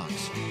of the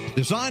box.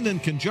 Designed in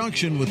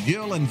conjunction with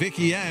Gil and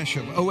Vicky Ash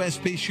of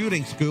OSP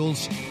Shooting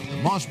Schools,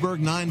 the Mossberg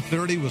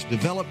 930 was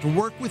developed to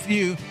work with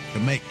you to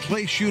make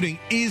clay shooting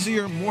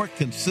easier, more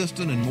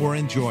consistent, and more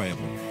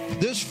enjoyable.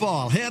 This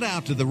fall, head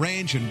out to the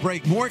range and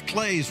break more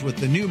clays with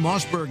the new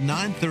Mossberg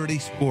 930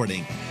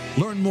 Sporting.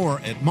 Learn more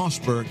at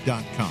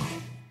mossberg.com.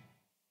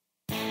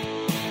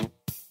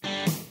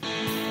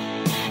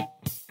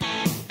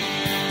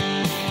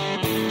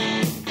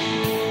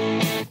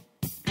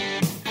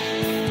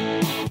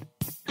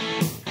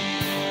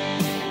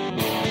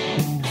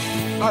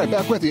 All right,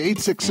 back with you.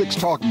 866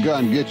 Talk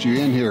Gun gets you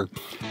in here.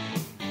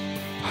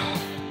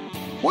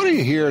 What are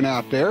you hearing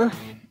out there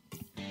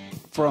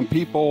from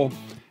people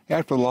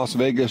after the Las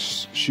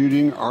Vegas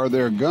shooting? Are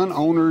there gun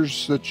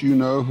owners that you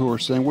know who are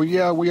saying, well,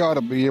 yeah, we ought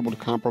to be able to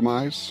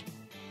compromise.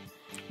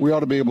 We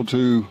ought to be able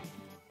to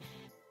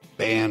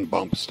ban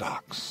bump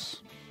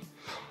stocks.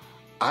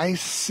 I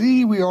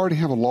see we already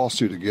have a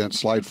lawsuit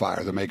against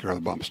Slidefire, the maker of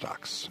the bump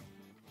stocks.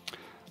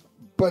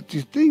 But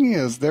the thing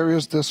is, there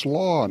is this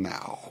law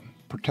now.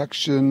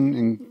 Protection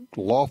in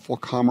Lawful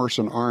Commerce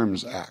and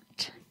Arms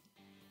Act.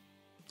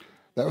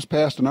 That was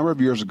passed a number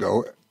of years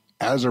ago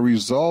as a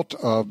result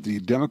of the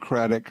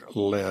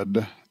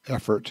Democratic-led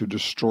effort to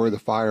destroy the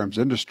firearms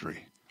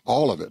industry.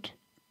 All of it.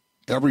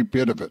 Every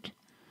bit of it.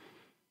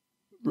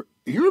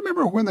 You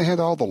remember when they had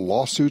all the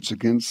lawsuits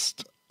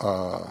against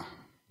gun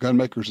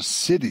makers of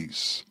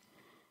cities?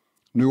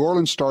 New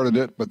Orleans started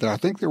it, but I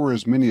think there were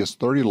as many as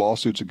 30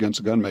 lawsuits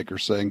against gun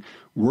makers saying,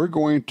 we're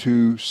going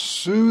to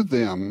sue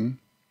them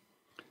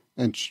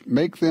and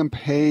make them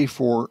pay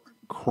for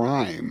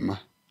crime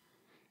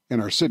in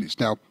our cities.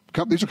 Now,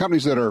 these are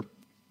companies that are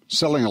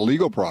selling a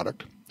legal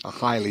product, a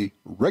highly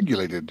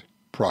regulated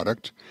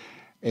product,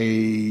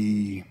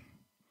 a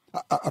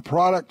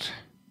product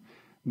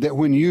that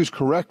when used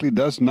correctly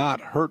does not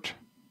hurt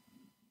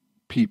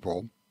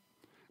people,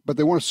 but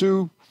they want to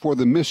sue for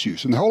the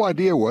misuse. And the whole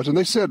idea was, and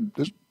they said,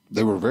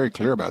 they were very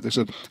clear about it, they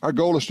said, our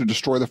goal is to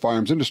destroy the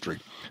firearms industry.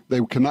 They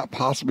cannot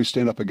possibly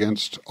stand up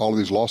against all of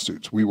these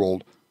lawsuits. We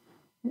will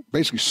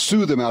basically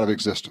sue them out of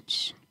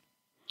existence.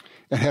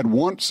 And had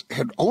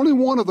only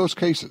one of those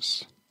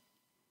cases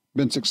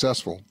been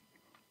successful,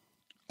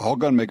 all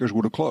gun makers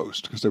would have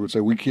closed because they would say,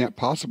 we can't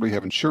possibly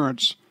have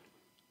insurance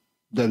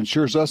that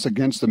insures us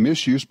against the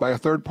misuse by a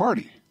third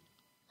party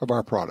of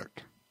our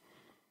product.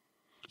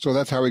 So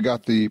that's how we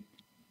got the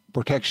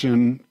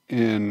Protection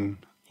in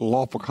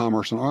Lawful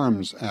Commerce and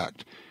Arms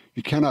Act.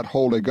 You cannot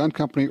hold a gun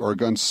company or a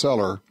gun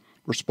seller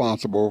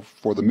responsible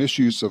for the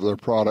misuse of their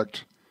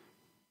product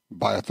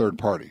by a third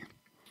party.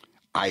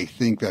 I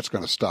think that's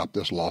going to stop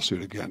this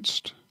lawsuit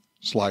against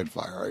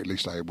Slidefire. At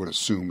least I would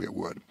assume it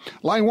would.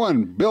 Line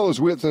 1, Bill is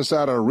with us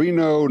out of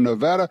Reno,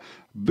 Nevada.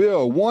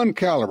 Bill, 1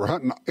 caliber,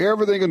 hunting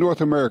everything in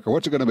North America.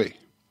 What's it going to be?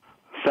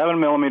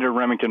 7mm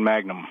Remington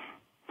Magnum.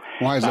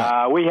 Why is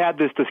that? We had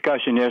this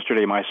discussion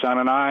yesterday, my son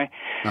and I.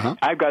 Uh-huh.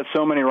 I've got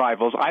so many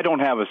rifles. I don't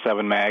have a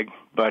 7-mag,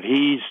 but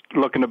he's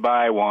looking to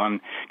buy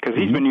one because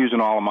he's been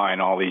using all of mine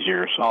all these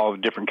years, all the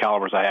different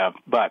calibers I have.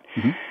 But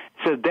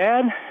says,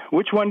 Dad,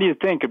 which one do you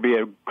think could be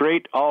a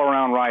great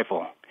all-around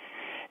rifle?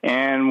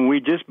 And we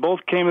just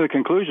both came to the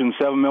conclusion,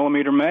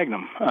 7mm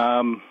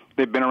Magnum.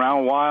 They've been around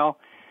a while.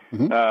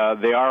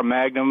 They are a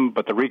Magnum,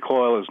 but the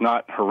recoil is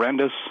not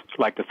horrendous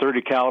like the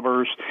 30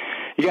 calibers.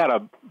 You got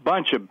a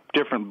bunch of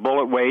different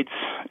bullet weights,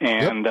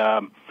 and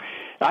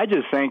I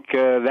just think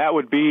that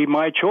would be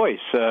my choice.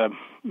 I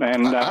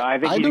think I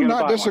he's do gonna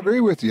not buy disagree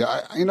with you.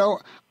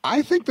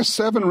 I think the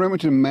 7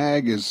 Remington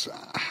Mag is,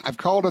 I've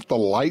called it the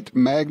light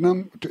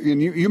Magnum.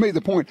 And you made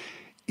the point.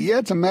 Yeah,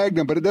 it's a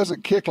Magnum, but it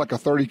doesn't kick like a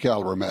 30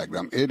 caliber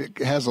Magnum. It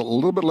has a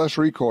little bit less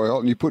recoil,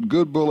 and you put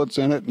good bullets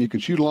in it, and you can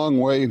shoot a long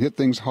way and hit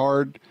things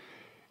hard.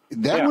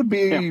 That would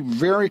be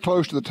very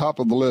close to the top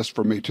of the list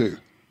for me, too.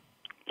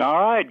 All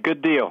right,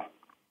 good deal.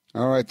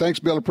 All right, thanks,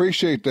 Bill.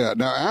 Appreciate that.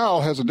 Now,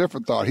 Al has a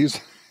different thought. He's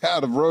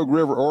out of Rogue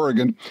River,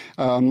 Oregon,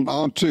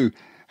 on 2.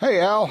 Hey,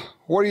 Al,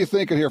 what are you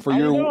thinking here for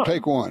your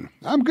take one?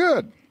 I'm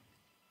good.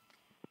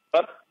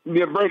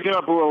 You're breaking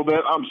up a little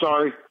bit. I'm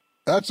sorry.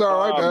 That's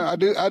all right.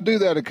 I do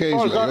that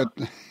occasionally.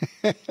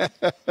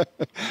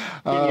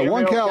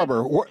 One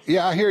caliber. Okay?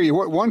 Yeah, I hear you.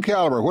 One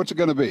caliber. What's it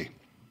going to be?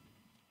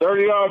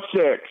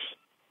 30-06.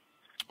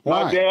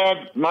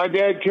 Why? My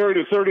dad carried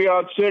a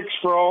 30-06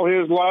 for all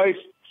his life,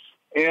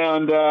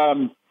 and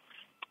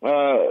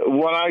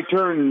when I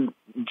turned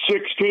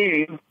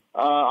 16,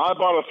 I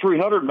bought a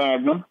 300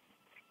 Magnum,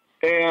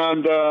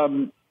 and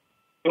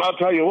I'll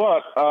tell you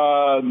what,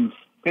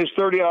 his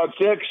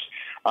 30-06.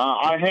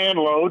 I hand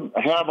load,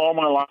 have all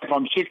my life.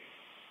 I'm 60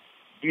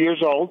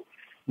 years old.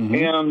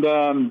 And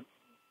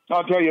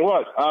I'll tell you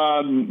what,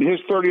 his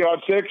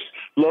 30-06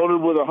 loaded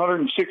with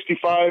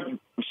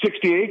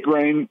 68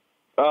 grain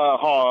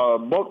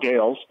boat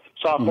tails,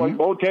 soft white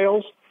boat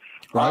tails.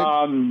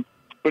 Right.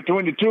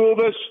 Between the two of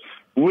us,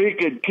 we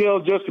could kill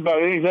just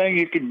about anything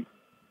you could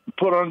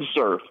put on the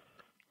surf.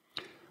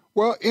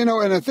 Well, and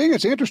I think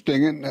it's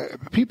interesting, and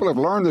people have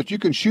learned that you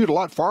can shoot a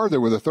lot farther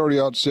with a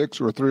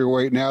 30-06 or a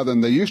 308 now than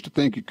they used to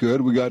think you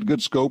could. We got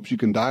good scopes. You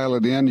can dial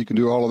it in. You can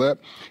do all of that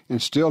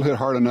and still hit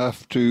hard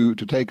enough to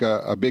take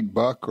a big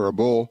buck or a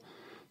bull.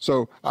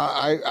 So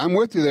I'm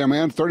with you there,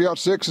 man.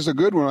 30-06 is a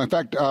good one. In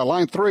fact,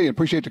 line 3,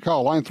 appreciate the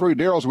call. Line 3,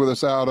 Daryl's with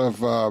us out of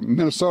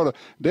Minnesota.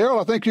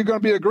 Daryl, I think you're going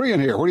to be agreeing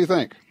here. What do you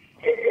think?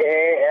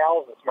 Hey,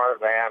 Al's a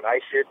smart man. I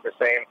shoot the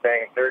same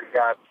thing,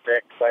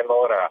 30-06. I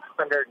load a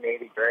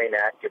 180 grain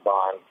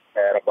Accubon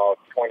at about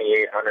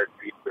 2,800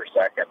 feet per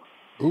second.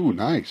 Ooh,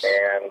 nice.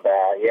 And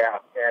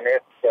and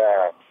it's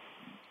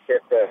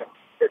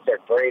a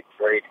great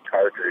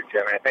cartridge.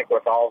 And I think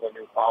with all the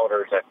new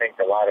powders, I think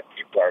a lot of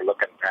people are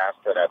looking past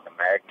it at the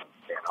Magnum.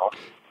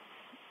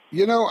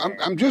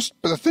 I'm just.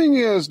 The thing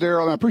is,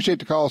 Daryl, and I appreciate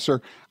the call, sir.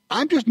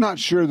 I'm just not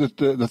sure that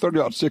the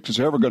 30-06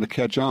 is ever going to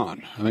catch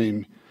on. I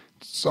mean,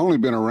 it's only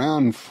been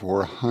around for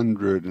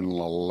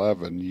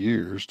 111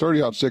 years.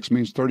 30-06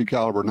 means 30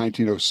 caliber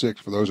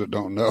 1906, for those that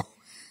don't know.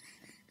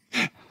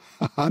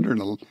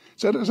 111.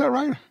 Is that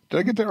right? Did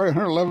I get that right?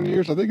 111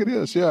 years? I think it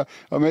is. Yeah,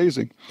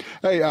 amazing.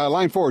 Hey,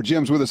 line 4,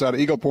 Jim's with us out of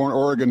Eagle Point,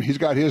 Oregon. He's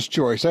got his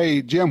choice.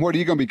 Hey, Jim, what are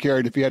you going to be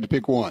carried if you had to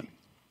pick one?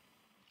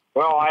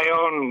 Well, I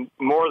own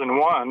more than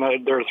one.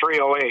 They're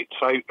 308s.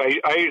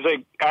 I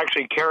usually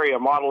actually carry a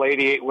Model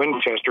 88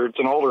 Winchester. It's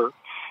an older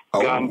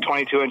gun,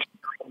 22 inch.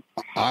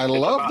 I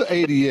love the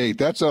 88.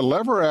 That's a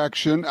lever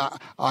action.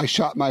 I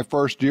shot my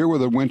first deer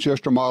with a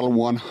Winchester Model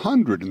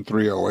 100 in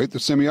 308, the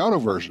semi-auto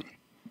version.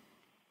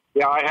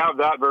 Yeah, I have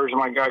that version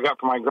I got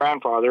from my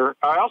grandfather.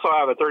 I also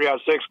have a 30-06,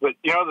 but,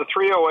 the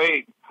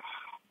 308,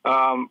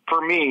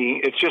 for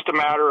me, it's just a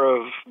matter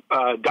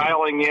of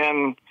dialing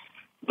in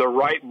the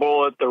right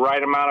bullet, the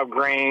right amount of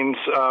grains.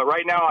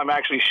 Right now I'm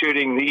actually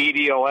shooting the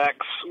EDLX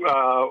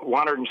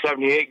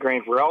 178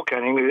 grain for elk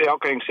hunting. The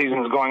elk hunting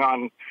season is going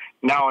on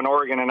now in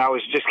Oregon, and I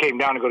just came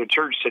down to go to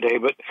church today,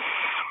 but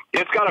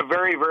it's got a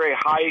very, very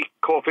high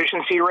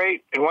coefficiency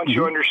rate. And once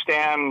you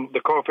understand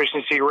the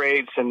coefficiency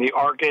rates and the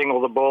arc angle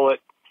of the bullet,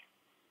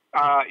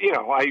 I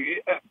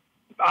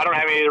don't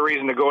have any other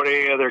reason to go to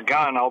any other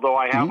gun, although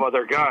I have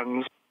other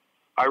guns.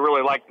 I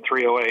really like the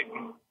 308.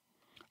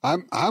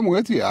 I'm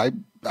with you. I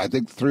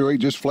think the 308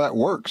 just flat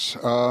works.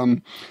 I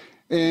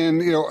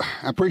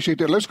appreciate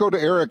that. Let's go to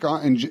Eric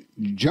in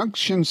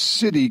Junction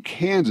City,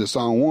 Kansas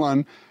on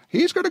 1.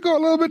 He's going to go a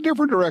little bit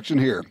different direction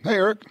here. Hey,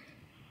 Eric.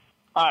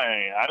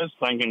 Hi, I was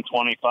thinking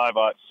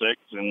 25-06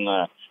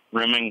 and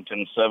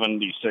Remington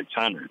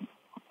 7600.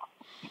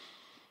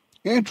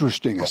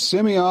 Interesting. A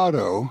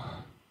semi-auto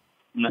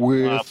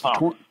with...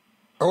 pump.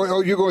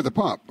 You go with the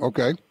pump.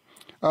 Okay.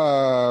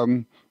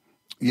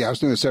 Yeah, I was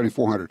thinking the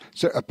 7400.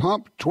 So a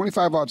pump,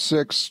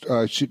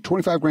 25-06,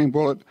 25 grain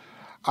bullet.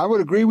 I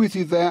would agree with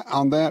you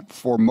on that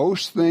for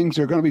most things.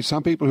 There are going to be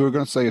some people who are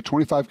going to say a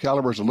 25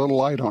 caliber is a little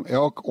light on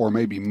elk or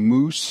maybe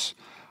moose.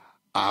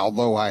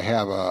 Although I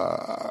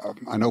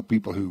know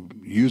people who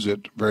use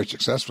it very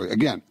successfully.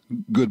 Again,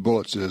 good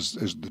bullets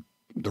is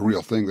the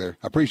real thing there.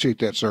 I appreciate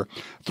that, sir.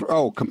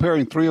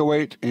 Comparing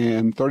 308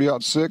 and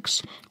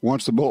 30-06,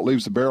 once the bullet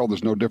leaves the barrel,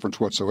 there's no difference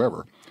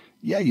whatsoever.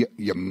 Yeah,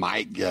 you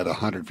might get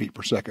 100 feet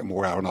per second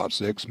more out of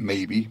 06,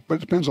 maybe, but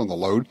it depends on the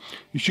load.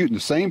 You're shooting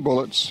the same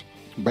bullets,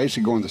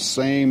 basically going the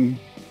same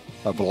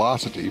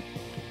velocity.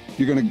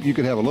 You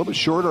could have a little bit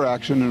shorter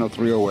action in a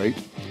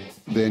 308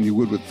 than you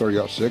would with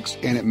 30-06,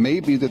 and it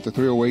may be that the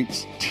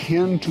 308s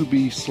tend to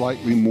be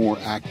slightly more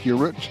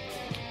accurate,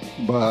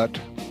 but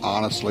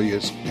honestly,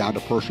 it's down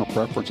to personal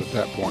preference at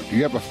that point. Do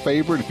you have a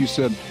favorite? If you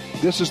said,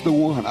 this is the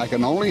one, I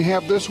can only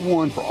have this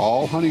one for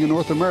all hunting in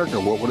North America,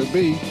 what would it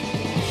be?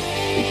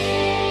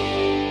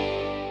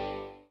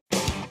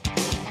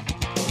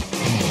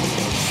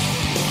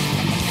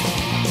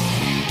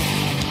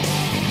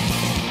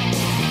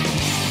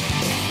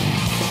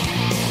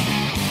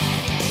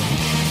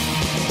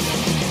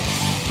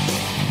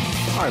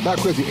 All right,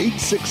 back with you.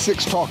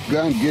 866 Talk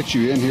Gun gets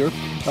you in here.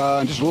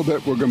 In just a little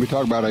bit, we're going to be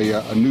talking about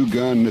a new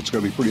gun that's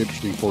going to be pretty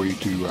interesting for you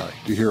to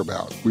hear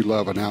about. We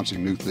love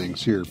announcing new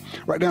things here.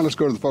 Right now, let's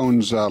go to the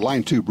phones.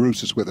 Line 2,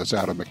 Bruce is with us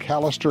out of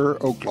McAllister,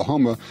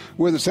 Oklahoma,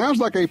 with it sounds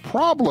like a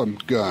problem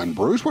gun.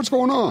 Bruce, what's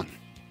going on?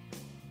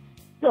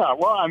 Yeah,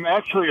 well, I'm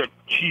actually a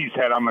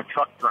cheesehead. I'm a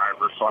truck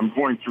driver, so I'm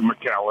going through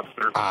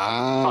McAllister.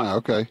 Ah,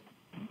 okay.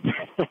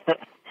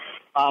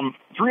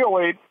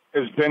 308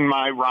 has been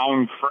my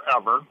round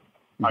forever.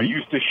 Mm-hmm. I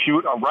used to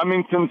shoot a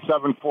Remington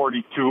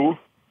 742,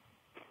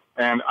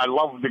 and I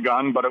loved the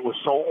gun, but it was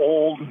so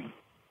old,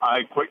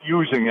 I quit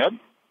using it.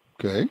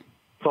 Okay.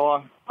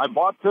 So I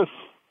bought this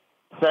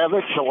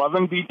Savage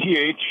 11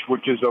 BTH,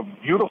 which is a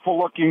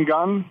beautiful-looking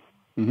gun,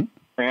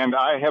 and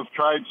I have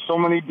tried so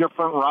many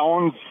different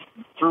rounds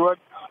through it,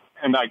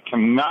 and I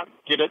cannot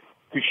get it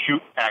to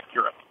shoot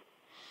accurate.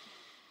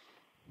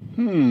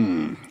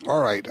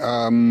 All right.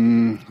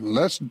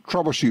 Let's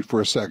troubleshoot for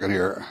a second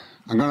here.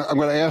 I'm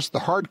gonna ask the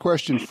hard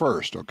question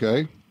first,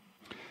 okay?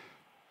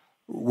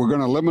 We're going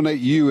to eliminate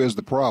you as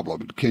the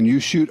problem. Can you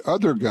shoot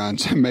other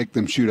guns and make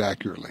them shoot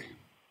accurately?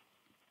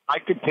 I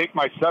could take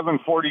my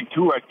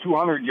 742 at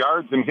 200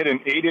 yards and hit an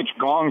 8-inch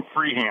gong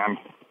freehand.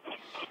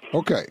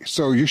 Okay,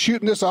 so you're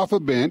shooting this off a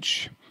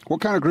bench.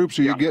 What kind of groups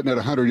are you getting at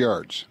 100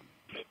 yards?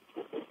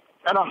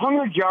 At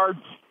 100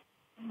 yards,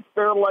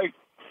 they're like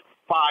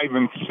 5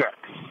 and 6.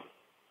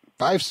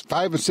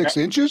 5 and 6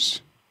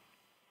 inches?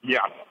 Yeah.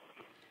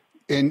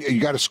 And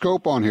you got a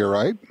scope on here,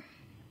 right?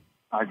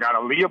 I got a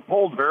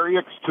Leopold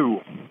Variax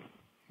 2.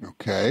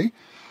 Okay.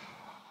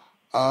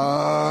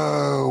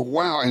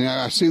 Wow. And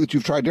I see that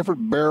you've tried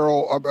different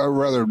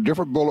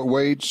different bullet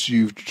weights.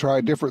 You've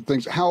tried different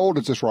things. How old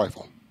is this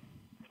rifle?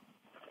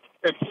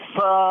 It's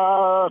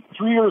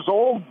 3 years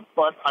old,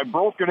 but I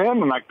broke it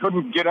in and I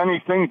couldn't get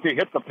anything to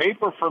hit the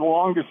paper for the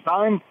longest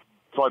time.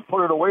 So I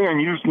put it away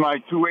and used my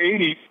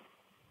 280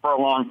 for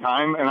a long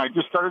time, and I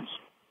just started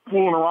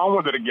fooling around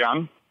with it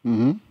again.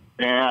 Mm-hmm.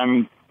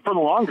 And for the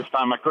longest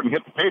time, I couldn't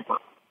hit the paper.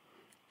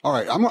 All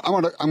right, I'm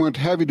going to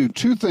have you do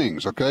two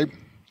things, okay?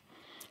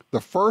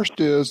 The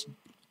first is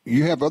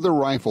you have other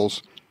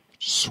rifles.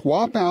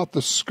 Swap out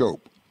the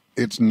scope.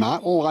 It's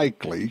not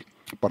likely,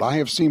 but I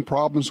have seen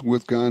problems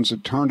with guns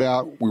that turned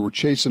out we were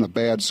chasing a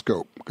bad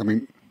scope. I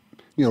mean,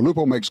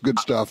 Lupo makes good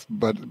stuff,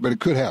 but it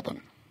could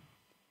happen.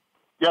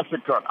 Yes,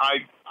 it could.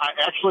 I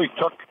actually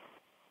took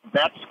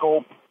that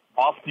scope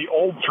off the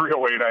old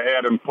 308 I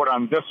had and put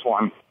on this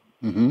one.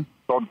 Mm-hmm.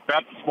 So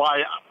that's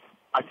why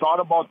I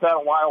thought about that a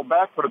while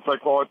back, but it's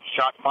like, well, it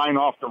shot fine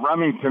off the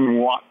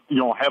Remington.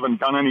 Haven't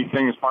done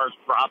anything as far as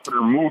dropped it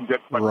or moved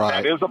it, but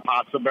That is a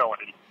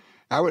possibility.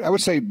 I would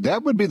say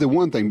that would be the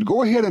one thing.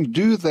 Go ahead and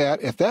do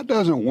that. If that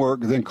doesn't work,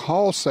 then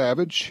call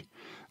Savage.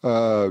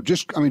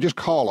 Just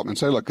call them and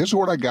say, look, this is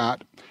what I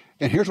got,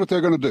 and here's what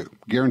they're going to do.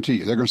 Guarantee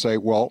you. They're going to say,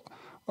 well,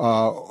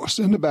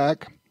 send it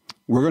back.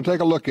 We're going to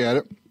take a look at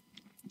it.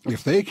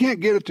 If they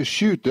can't get it to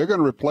shoot, they're going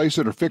to replace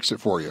it or fix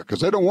it for you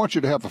because they don't want you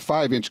to have a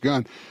 5-inch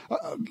gun.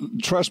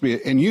 Trust me,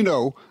 and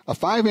a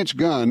 5-inch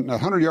gun,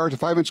 100 yards, a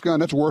 5-inch gun,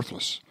 that's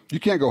worthless. You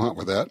can't go hunt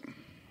with that.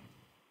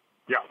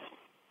 Yeah.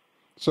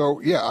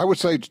 So, I would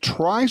say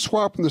try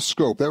swapping the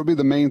scope. That would be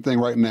the main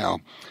thing right now.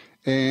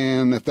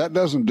 And if that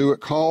doesn't do it,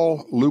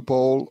 call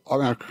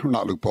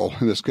not Loophole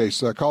in this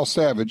case, call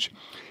Savage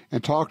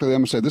and talk to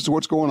them and say, this is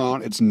what's going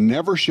on. It's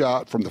never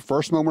shot from the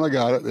first moment I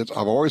got it.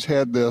 I've always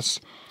had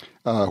this.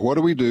 What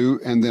do we do?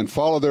 And then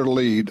follow their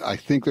lead. I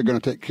think they're going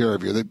to take care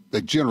of you.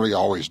 They generally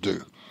always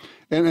do.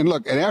 And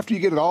look, and after you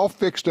get it all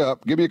fixed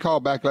up, give me a call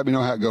back. Let me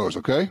know how it goes,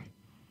 okay?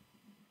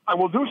 I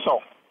will do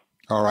so.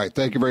 All right.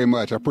 Thank you very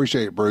much. I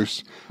appreciate it,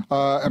 Bruce.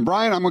 And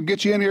Brian, I'm going to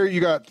get you in here.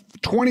 You got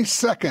 20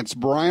 seconds,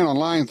 Brian, on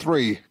line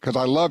 3, because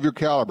I love your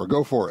caliber.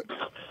 Go for it.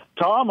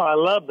 Tom, I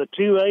love the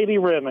 280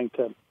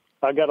 Remington.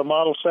 I got a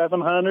Model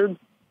 700,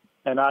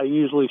 and I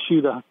usually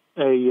shoot a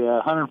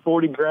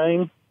 140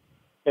 grain.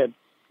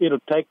 It'll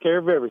take care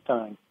of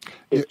everything.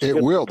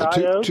 It will.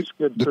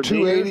 The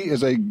 280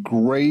 is a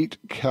great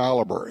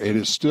caliber. It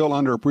is still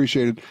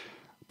underappreciated.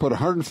 Put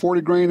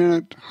 140 grain in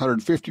it,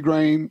 150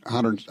 grain,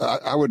 100.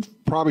 I would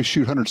probably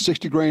shoot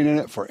 160 grain in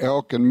it for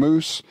elk and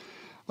moose.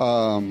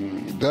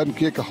 Doesn't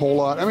kick a whole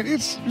lot. I mean,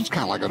 it's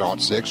kind of like an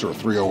 06 or a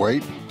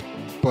 308,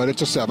 but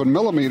it's a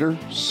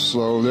 7mm.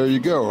 So there you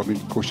go. I mean,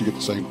 of course, you get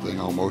the same thing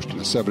almost in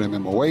a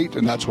 7mm 08,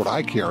 and that's what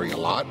I carry a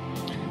lot.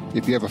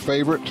 If you have a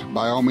favorite,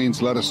 by all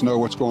means, let us know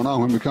what's going on.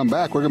 When we come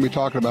back, we're going to be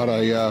talking about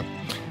a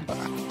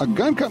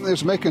gun company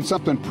that's making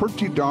something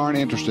pretty darn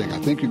interesting. I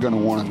think you're going to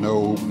want to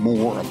know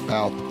more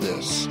about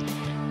this.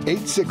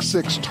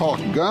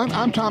 866-TALK-GUN.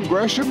 I'm Tom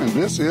Gresham, and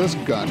this is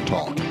Gun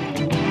Talk.